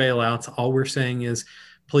looking for bailouts. All we're saying is,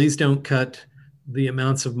 please don't cut the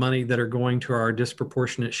amounts of money that are going to our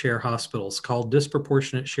disproportionate share hospitals, called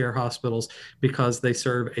disproportionate share hospitals because they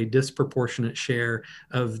serve a disproportionate share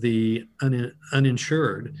of the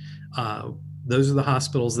uninsured. Those are the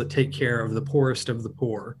hospitals that take care of the poorest of the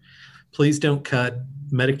poor. Please don't cut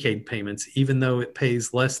Medicaid payments, even though it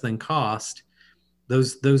pays less than cost.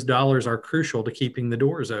 Those dollars are crucial to keeping the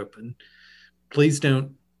doors open. Please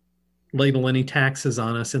don't ladle any taxes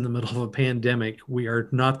on us in the middle of a pandemic. We are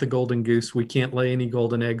not the golden goose. We can't lay any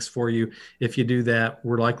golden eggs for you. If you do that,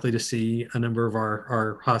 we're likely to see a number of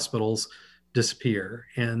our hospitals disappear.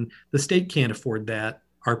 And the state can't afford that.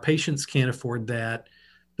 Our patients can't afford that.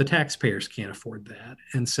 The taxpayers can't afford that.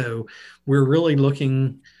 And so we're really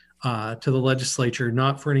looking to the legislature,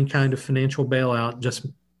 not for any kind of financial bailout. Just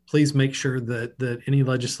please make sure that any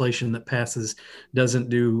legislation that passes doesn't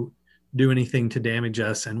do anything to damage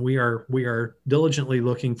us. And we are diligently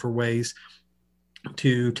looking for ways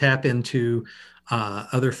to tap into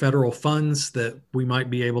other federal funds that we might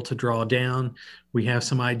be able to draw down. We have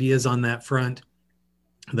some ideas on that front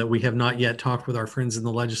that we have not yet talked with our friends in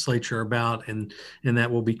the legislature about, and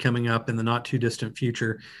that will be coming up in the not too distant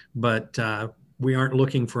future. But we aren't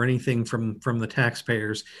looking for anything from the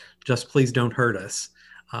taxpayers. Just please don't hurt us.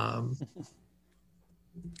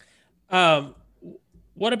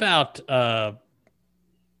 What about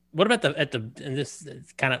and this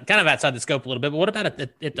is kind of outside the scope a little bit, but what about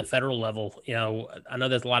at the federal level? You know, I know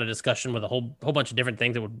there's a lot of discussion with a whole bunch of different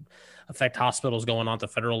things that would affect hospitals going on at the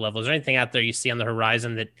federal level. Is there anything out there you see on the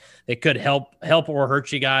horizon that could help or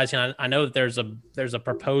hurt you guys? You know, I know that there's a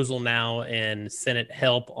proposal now in Senate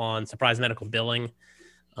help on surprise medical billing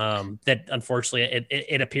that unfortunately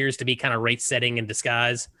it appears to be kind of rate setting in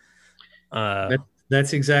disguise.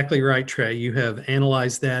 That's exactly right, Trey. You have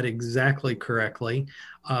analyzed that exactly correctly.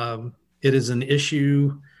 It is an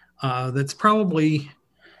issue that's probably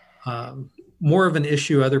more of an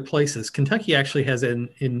issue other places. Kentucky actually has an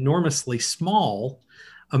enormously small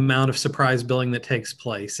amount of surprise billing that takes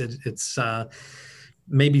place. It's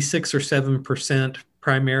maybe 6 or 7%,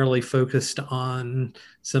 primarily focused on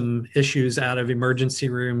some issues out of emergency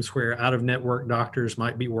rooms where out-of-network doctors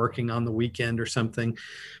might be working on the weekend or something.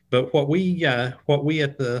 But what we at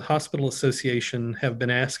the Hospital Association have been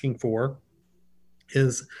asking for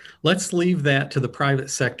is, let's leave that to the private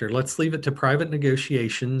sector. Let's leave it to private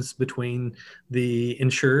negotiations between the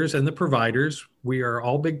insurers and the providers. We are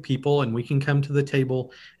all big people, and we can come to the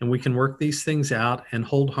table and we can work these things out and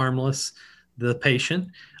hold harmless the patient.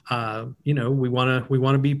 We want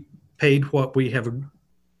to be paid what we have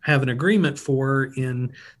an agreement for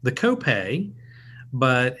in the copay,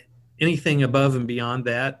 but anything above and beyond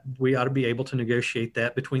that, we ought to be able to negotiate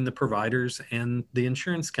that between the providers and the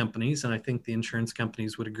insurance companies. And I think the insurance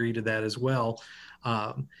companies would agree to that as well,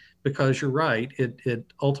 because you're right,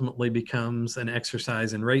 it ultimately becomes an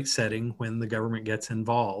exercise in rate setting when the government gets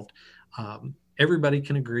involved. Everybody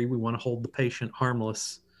can agree we want to hold the patient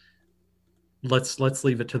harmless. Let's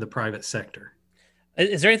leave it to the private sector.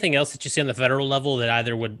 Is there anything else that you see on the federal level that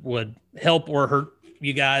either would help or hurt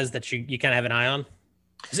you guys that you kind of have an eye on?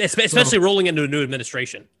 Especially rolling into a new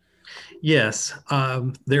administration. Yes.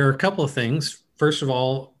 There are a couple of things. First of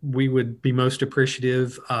all, we would be most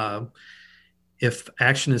appreciative if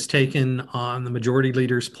action is taken on the majority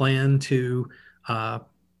leader's plan to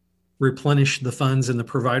replenish the funds in the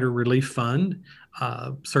Provider Relief Fund.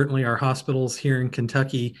 Certainly our hospitals here in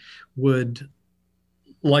Kentucky would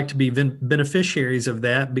like to be beneficiaries of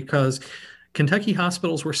that, because Kentucky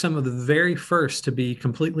hospitals were some of the very first to be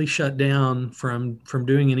completely shut down from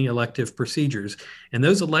doing any elective procedures. And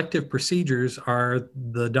those elective procedures are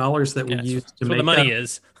the dollars that we use to make the money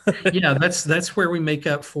is. Yeah, that's where we make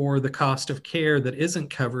up for the cost of care that isn't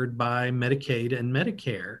covered by Medicaid and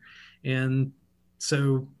Medicare. And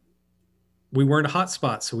so we weren't a hot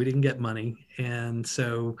spot, so we didn't get money. And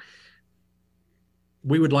so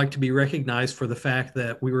we would like to be recognized for the fact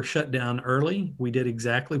that we were shut down early. We did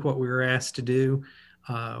exactly what we were asked to do.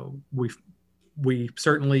 Uh, we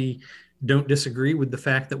certainly don't disagree with the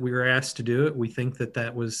fact that we were asked to do it. We think that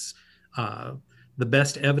that was the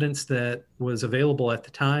best evidence that was available at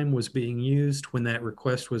the time was being used when that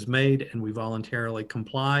request was made, and we voluntarily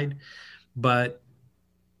complied. But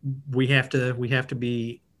we have to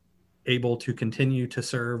be able to continue to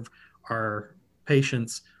serve our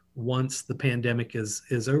patients once the pandemic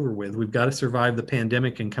is over with. We've got to survive the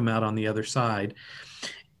pandemic and come out on the other side.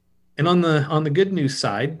 And on the good news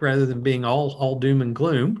side, rather than being all doom and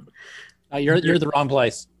gloom, you're the wrong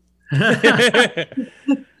place.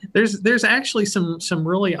 there's actually some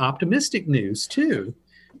really optimistic news too,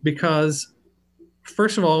 because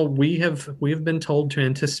first of all, we have been told to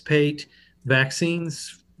anticipate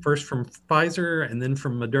vaccines first from Pfizer and then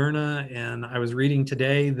from Moderna. And I was reading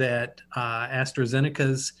today that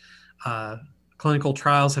AstraZeneca's clinical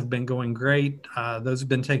trials have been going great. Those have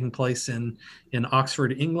been taking place in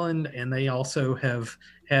Oxford, England, and they also have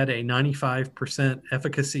had a 95%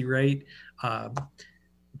 efficacy rate,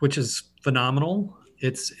 which is phenomenal.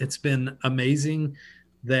 It's been amazing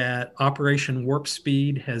that Operation Warp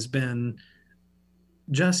Speed has been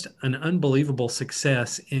just an unbelievable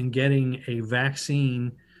success in getting a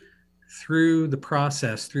vaccine through the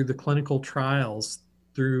process, through the clinical trials,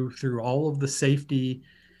 through all of the safety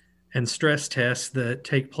and stress tests that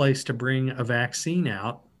take place to bring a vaccine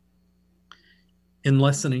out in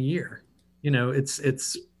less than a year. You know,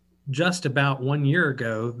 it's just about 1 year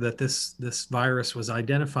ago that this virus was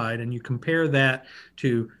identified, and you compare that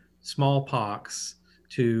to smallpox,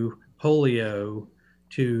 to polio,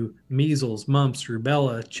 to measles, mumps,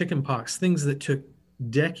 rubella, chickenpox, things that took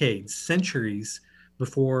decades, centuries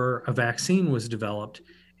before a vaccine was developed.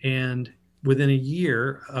 And within a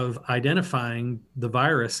year of identifying the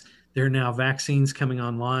virus, there are now vaccines coming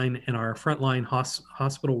online, and our frontline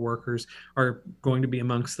hospital workers are going to be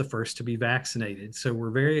amongst the first to be vaccinated. So we're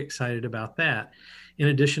very excited about that. In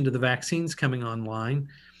addition to the vaccines coming online,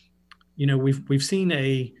 you know, we've seen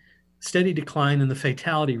a steady decline in the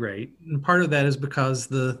fatality rate, and part of that is because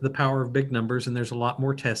the power of big numbers, and there's a lot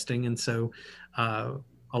more testing, and so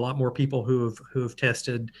a lot more people who have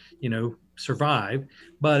tested, you know, survive.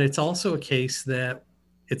 But it's also a case that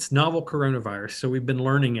it's novel coronavirus, so we've been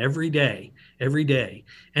learning every day,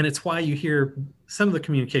 and it's why you hear some of the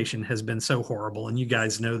communication has been so horrible, and you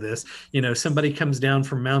guys know this. You know, somebody comes down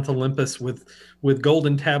from Mount Olympus with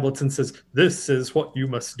golden tablets and says, "This is what you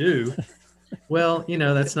must do." Well, you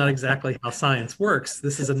know, that's not exactly how science works.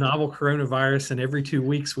 This is a novel coronavirus, and every 2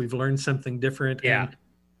 weeks we've learned something different. Yeah. And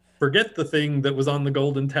forget the thing that was on the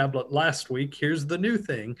golden tablet last week. Here's the new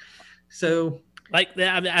thing. So, like,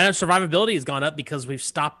 I know survivability has gone up because we've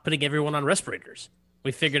stopped putting everyone on respirators.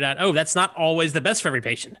 We figured out, oh, that's not always the best for every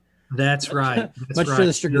patient. That's right. Much to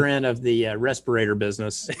the chagrin of the respirator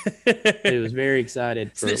business. It was very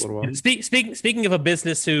excited for a little while. Speaking of a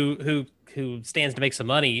business who stands to make some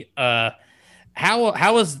money, how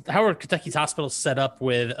are Kentucky's hospitals set up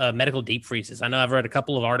with medical deep freezes? I know I've read a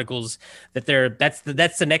couple of articles that that's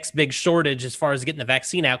the next big shortage as far as getting the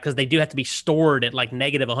vaccine out, because they do have to be stored at like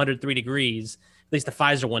negative 103 degrees. At least the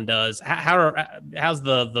Pfizer one does. How's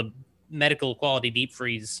the medical quality deep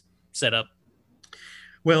freeze set up?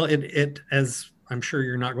 Well, it as I'm sure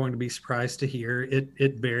you're not going to be surprised to hear,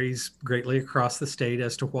 it varies greatly across the state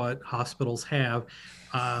as to what hospitals have.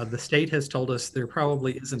 The state has told us there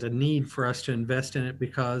probably isn't a need for us to invest in it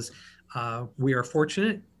because we are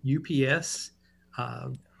fortunate. UPS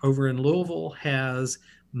over in Louisville has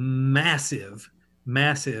massive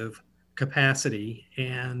capacity,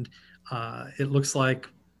 and it looks like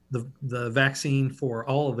the vaccine for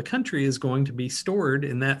all of the country is going to be stored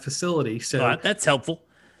in that facility. So that's helpful.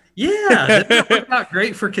 Yeah, that worked out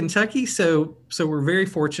great for Kentucky. So we're very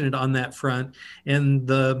fortunate on that front. And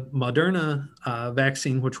the Moderna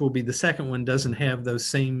vaccine, which will be the second one, doesn't have those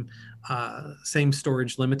same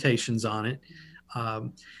storage limitations on it.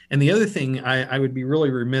 And the other thing, I would be really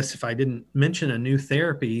remiss if I didn't mention a new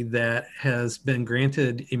therapy that has been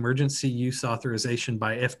granted emergency use authorization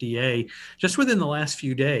by FDA just within the last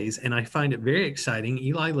few days. And I find it very exciting.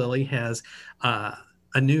 Eli Lilly has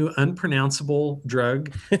a new unpronounceable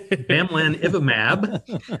drug, bamlanivimab,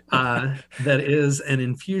 that is an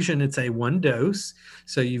infusion. It's a 1 dose.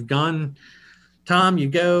 So you've gone, Tom, you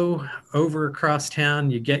go over across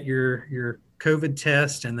town, you get your COVID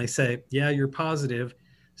test, and they say, yeah, you're positive.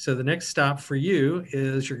 So the next stop for you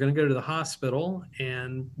is you're going to go to the hospital,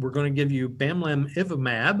 and we're going to give you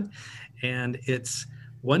bamlanivimab, and it's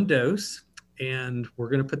 1 dose. and we're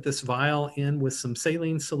going to put this vial in with some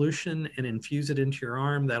saline solution and infuse it into your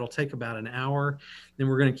arm. That'll take about an hour. Then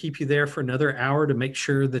we're going to keep you there for another hour to make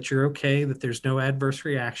sure that you're okay, that there's no adverse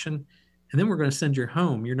reaction. And then we're going to send you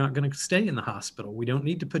home. You're not going to stay in the hospital. We don't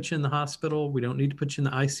need to put you in the hospital. We don't need to put you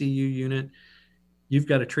in the ICU unit. You've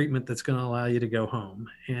got a treatment that's going to allow you to go home.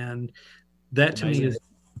 And that to me is,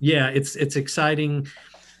 yeah, it's exciting.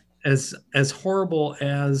 As horrible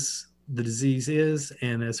as the disease is,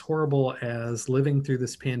 and as horrible as living through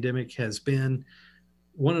this pandemic has been,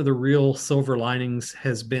 one of the real silver linings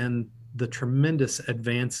has been the tremendous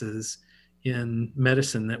advances in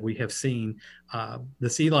medicine that we have seen.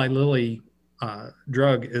 This Eli Lilly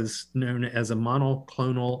drug is known as a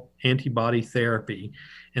monoclonal antibody therapy.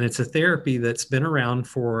 And it's a therapy that's been around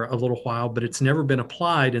for a little while, but it's never been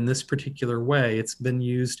applied in this particular way. It's been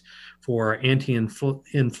used for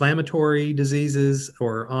anti-inflammatory diseases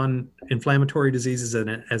or on inflammatory diseases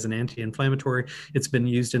as an anti-inflammatory. It's been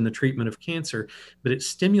used in the treatment of cancer, but it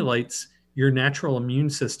stimulates your natural immune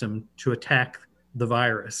system to attack the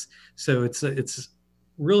virus. So it's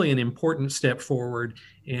really an important step forward.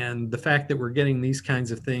 And the fact that we're getting these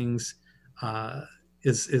kinds of things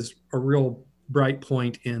is a real bright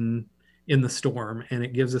point in the storm, and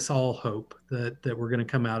it gives us all hope that we're going to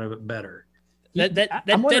come out of it better.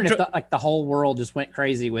 I'm wondering if the whole world just went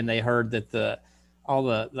crazy when they heard that all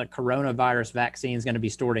the coronavirus vaccine is going to be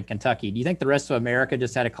stored in Kentucky. Do you think the rest of America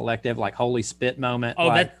just had a collective holy spit moment?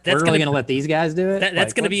 Oh, that's we're really going to let these guys do it?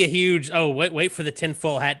 That's going to be a huge. Oh, wait for the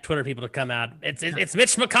tinfoil hat Twitter people to come out. It's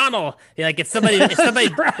Mitch McConnell. If somebody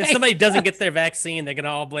doesn't get their vaccine, they're going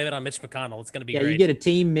to all blame it on Mitch McConnell. It's going to be great. You get a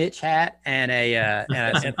Team Mitch hat and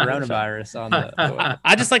some coronavirus on the.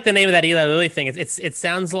 I just like the name of that Eli Lilly thing. It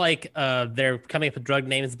sounds like they're coming up with drug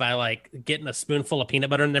names by getting a spoonful of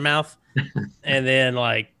peanut butter in their mouth. And then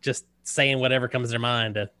just saying whatever comes to their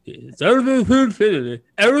mind. I got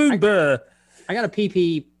a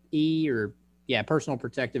PPE or personal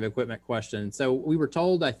protective equipment question. So we were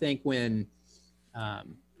told, I think when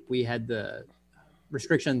we had the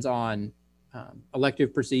restrictions on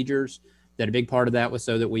elective procedures, that a big part of that was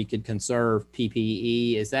so that we could conserve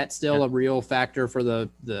PPE. Is that still a real factor for the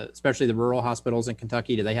especially the rural hospitals in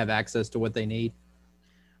Kentucky? Do they have access to what they need?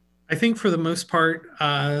 I think for the most part,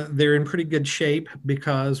 they're in pretty good shape,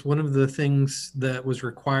 because one of the things that was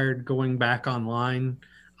required going back online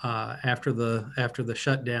after the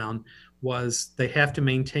shutdown was they have to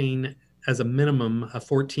maintain as a minimum a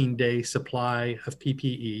 14-day supply of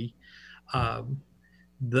PPE.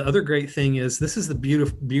 The other great thing is this is the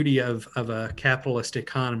beauty of a capitalist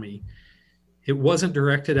economy. It wasn't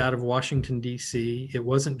directed out of Washington, D.C. It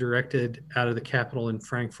wasn't directed out of the Capitol in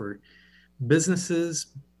Frankfurt. Businesses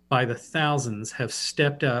by the thousands have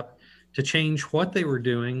stepped up to change what they were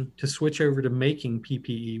doing to switch over to making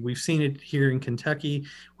PPE. We've seen it here in Kentucky,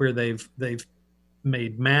 where they've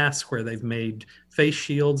made masks, where they've made face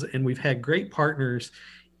shields, and we've had great partners,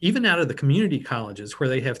 even out of the community colleges where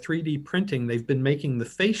they have 3D printing. They've been making the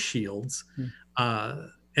face shields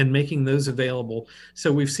and making those available.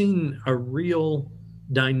 So we've seen a real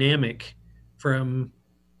dynamic from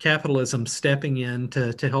capitalism stepping in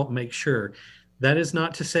to help make sure. That is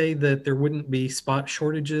not to say that there wouldn't be spot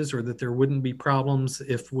shortages or that there wouldn't be problems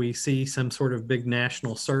if we see some sort of big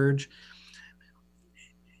national surge.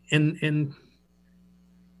 And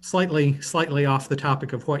slightly off the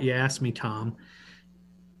topic of what you asked me, Tom,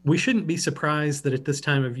 we shouldn't be surprised that at this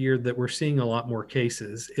time of year that we're seeing a lot more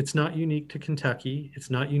cases. It's not unique to Kentucky. It's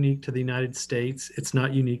not unique to the United States. It's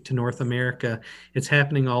not unique to North America. It's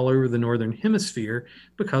happening all over the Northern Hemisphere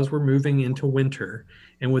because we're moving into winter.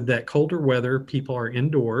 And with that colder weather, people are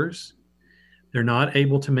indoors. They're not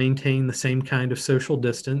able to maintain the same kind of social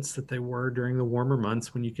distance that they were during the warmer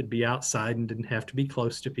months when you could be outside and didn't have to be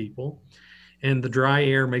close to people. And the dry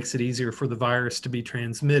air makes it easier for the virus to be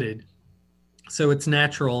transmitted. So it's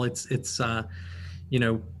natural.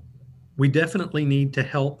 We definitely need to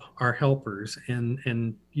help our helpers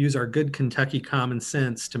and use our good Kentucky common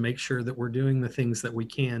sense to make sure that we're doing the things that we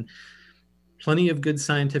can. Plenty of good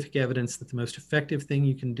scientific evidence that the most effective thing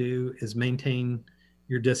you can do is maintain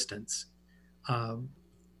your distance.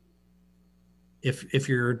 If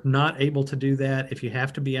you're not able to do that, if you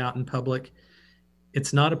have to be out in public,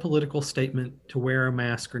 it's not a political statement to wear a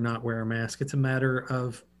mask or not wear a mask. It's a matter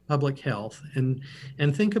of public health. And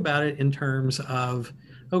think about it in terms of,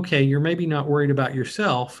 okay, you're maybe not worried about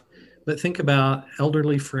yourself, but think about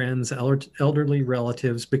elderly friends, elderly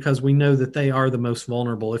relatives, because we know that they are the most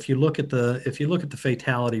vulnerable. If you look at the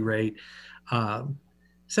fatality rate,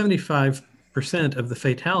 75% of the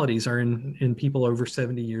fatalities are in people over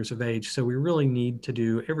 70 years of age. So we really need to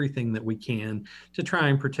do everything that we can to try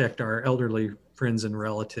and protect our elderly friends and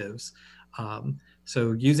relatives.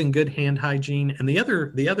 So using good hand hygiene, and the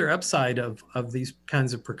other upside of these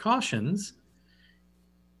kinds of precautions,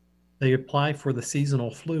 they apply for the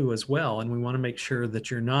seasonal flu as well. And we want to make sure that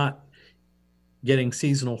you're not getting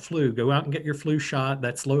seasonal flu. Go out and get your flu shot.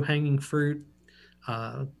 That's low-hanging fruit.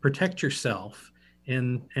 Protect yourself.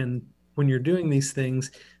 And when you're doing these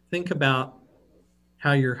things, think about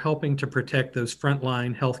how you're helping to protect those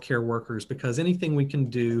frontline healthcare workers, because anything we can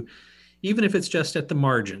do, even if it's just at the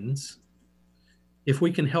margins, if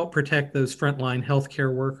we can help protect those frontline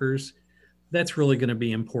healthcare workers, that's really going to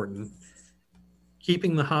be important.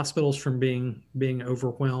 Keeping the hospitals from being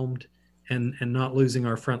overwhelmed and not losing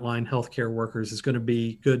our frontline healthcare workers is going to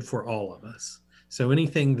be good for all of us. So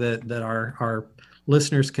anything that our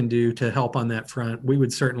listeners can do to help on that front, we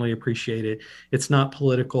would certainly appreciate it. It's not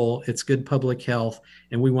political, it's good public health,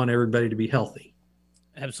 and we want everybody to be healthy.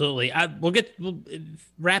 Absolutely. We'll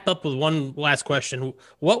wrap up with one last question.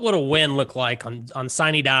 What would a win look like on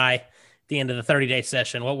Sine Die at the end of the 30-day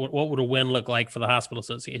session? What would a win look like for the Hospital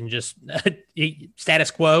Association? Just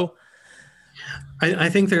status quo? I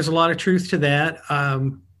think there's a lot of truth to that.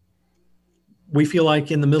 We feel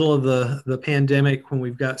like in the middle of the pandemic, when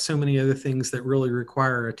we've got so many other things that really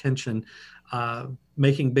require attention,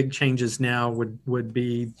 making big changes now would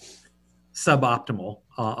be suboptimal.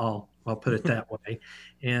 I'll put it that way.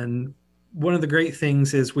 And one of the great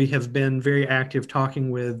things is we have been very active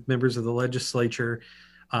talking with members of the legislature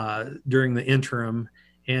during the interim,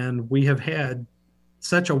 and we have had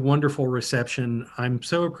such a wonderful reception. I'm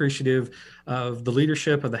so appreciative of the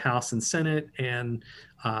leadership of the House and Senate, and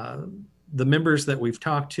the members that we've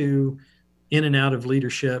talked to in and out of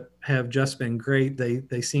leadership have just been great.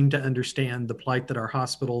 They seem to understand the plight that our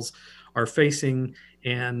hospitals are facing.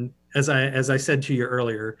 And as I said to you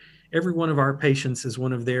earlier, every one of our patients is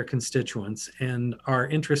one of their constituents, and our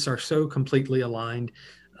interests are so completely aligned.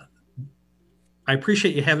 I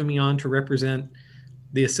appreciate you having me on to represent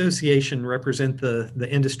the association, represent the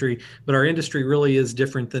industry, but our industry really is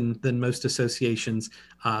different than most associations.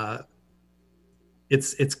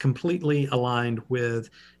 It's completely aligned with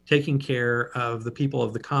taking care of the people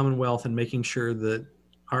of the Commonwealth and making sure that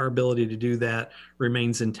our ability to do that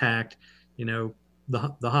remains intact. You know,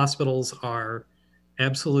 the hospitals are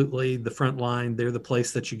absolutely the front line. They're the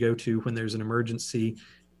place that you go to when there's an emergency,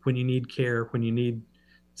 when you need care, when you need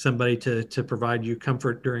somebody to provide you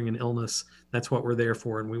comfort during an illness. That's what we're there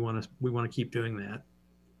for, and we want to keep doing that.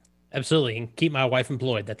 Absolutely, and keep my wife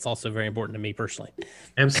employed. That's also very important to me personally.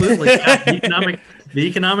 Absolutely, yeah, the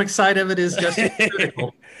economic side of it is just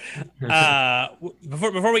critical.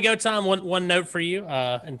 Before we go, Tom, one note for you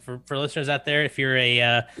and for listeners out there: if you're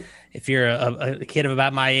a kid of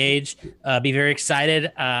about my age, be very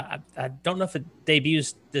excited. I don't know if it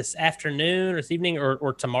debuts this afternoon or this evening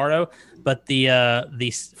or tomorrow, but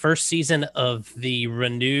the first season of the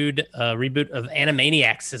renewed reboot of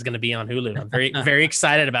Animaniacs is going to be on Hulu. I'm very very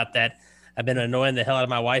excited about that. I've been annoying the hell out of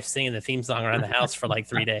my wife singing the theme song around the house for like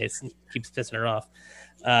 3 days. And keeps pissing her off.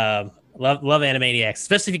 Love Animaniacs,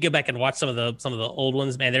 especially if you go back and watch some of the old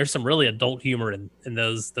ones. Man, there's some really adult humor in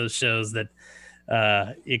those shows that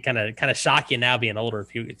it kind of shock you now being older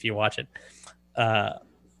if you watch it.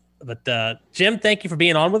 But Jim, thank you for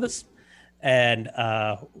being on with us, and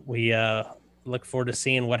we look forward to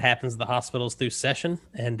seeing what happens at the hospitals through session,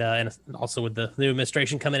 and also with the new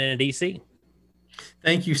administration coming in DC.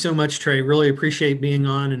 Thank you so much, Trey. Really appreciate being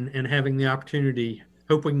on and having the opportunity.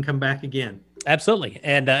 Hope we can come back again. Absolutely.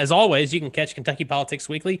 And as always, you can catch Kentucky Politics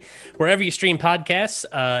Weekly wherever you stream podcasts.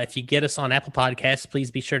 If you get us on Apple Podcasts,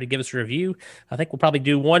 please be sure to give us a review. I think we'll probably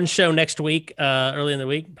do one show next week, early in the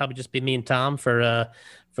week. Probably just be me and Tom for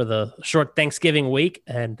the short Thanksgiving week.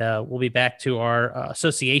 And we'll be back to our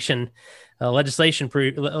association legislative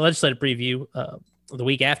preview the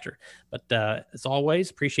week after. But as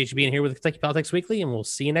always, appreciate you being here with Kentucky Politics Weekly, and we'll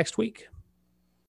see you next week.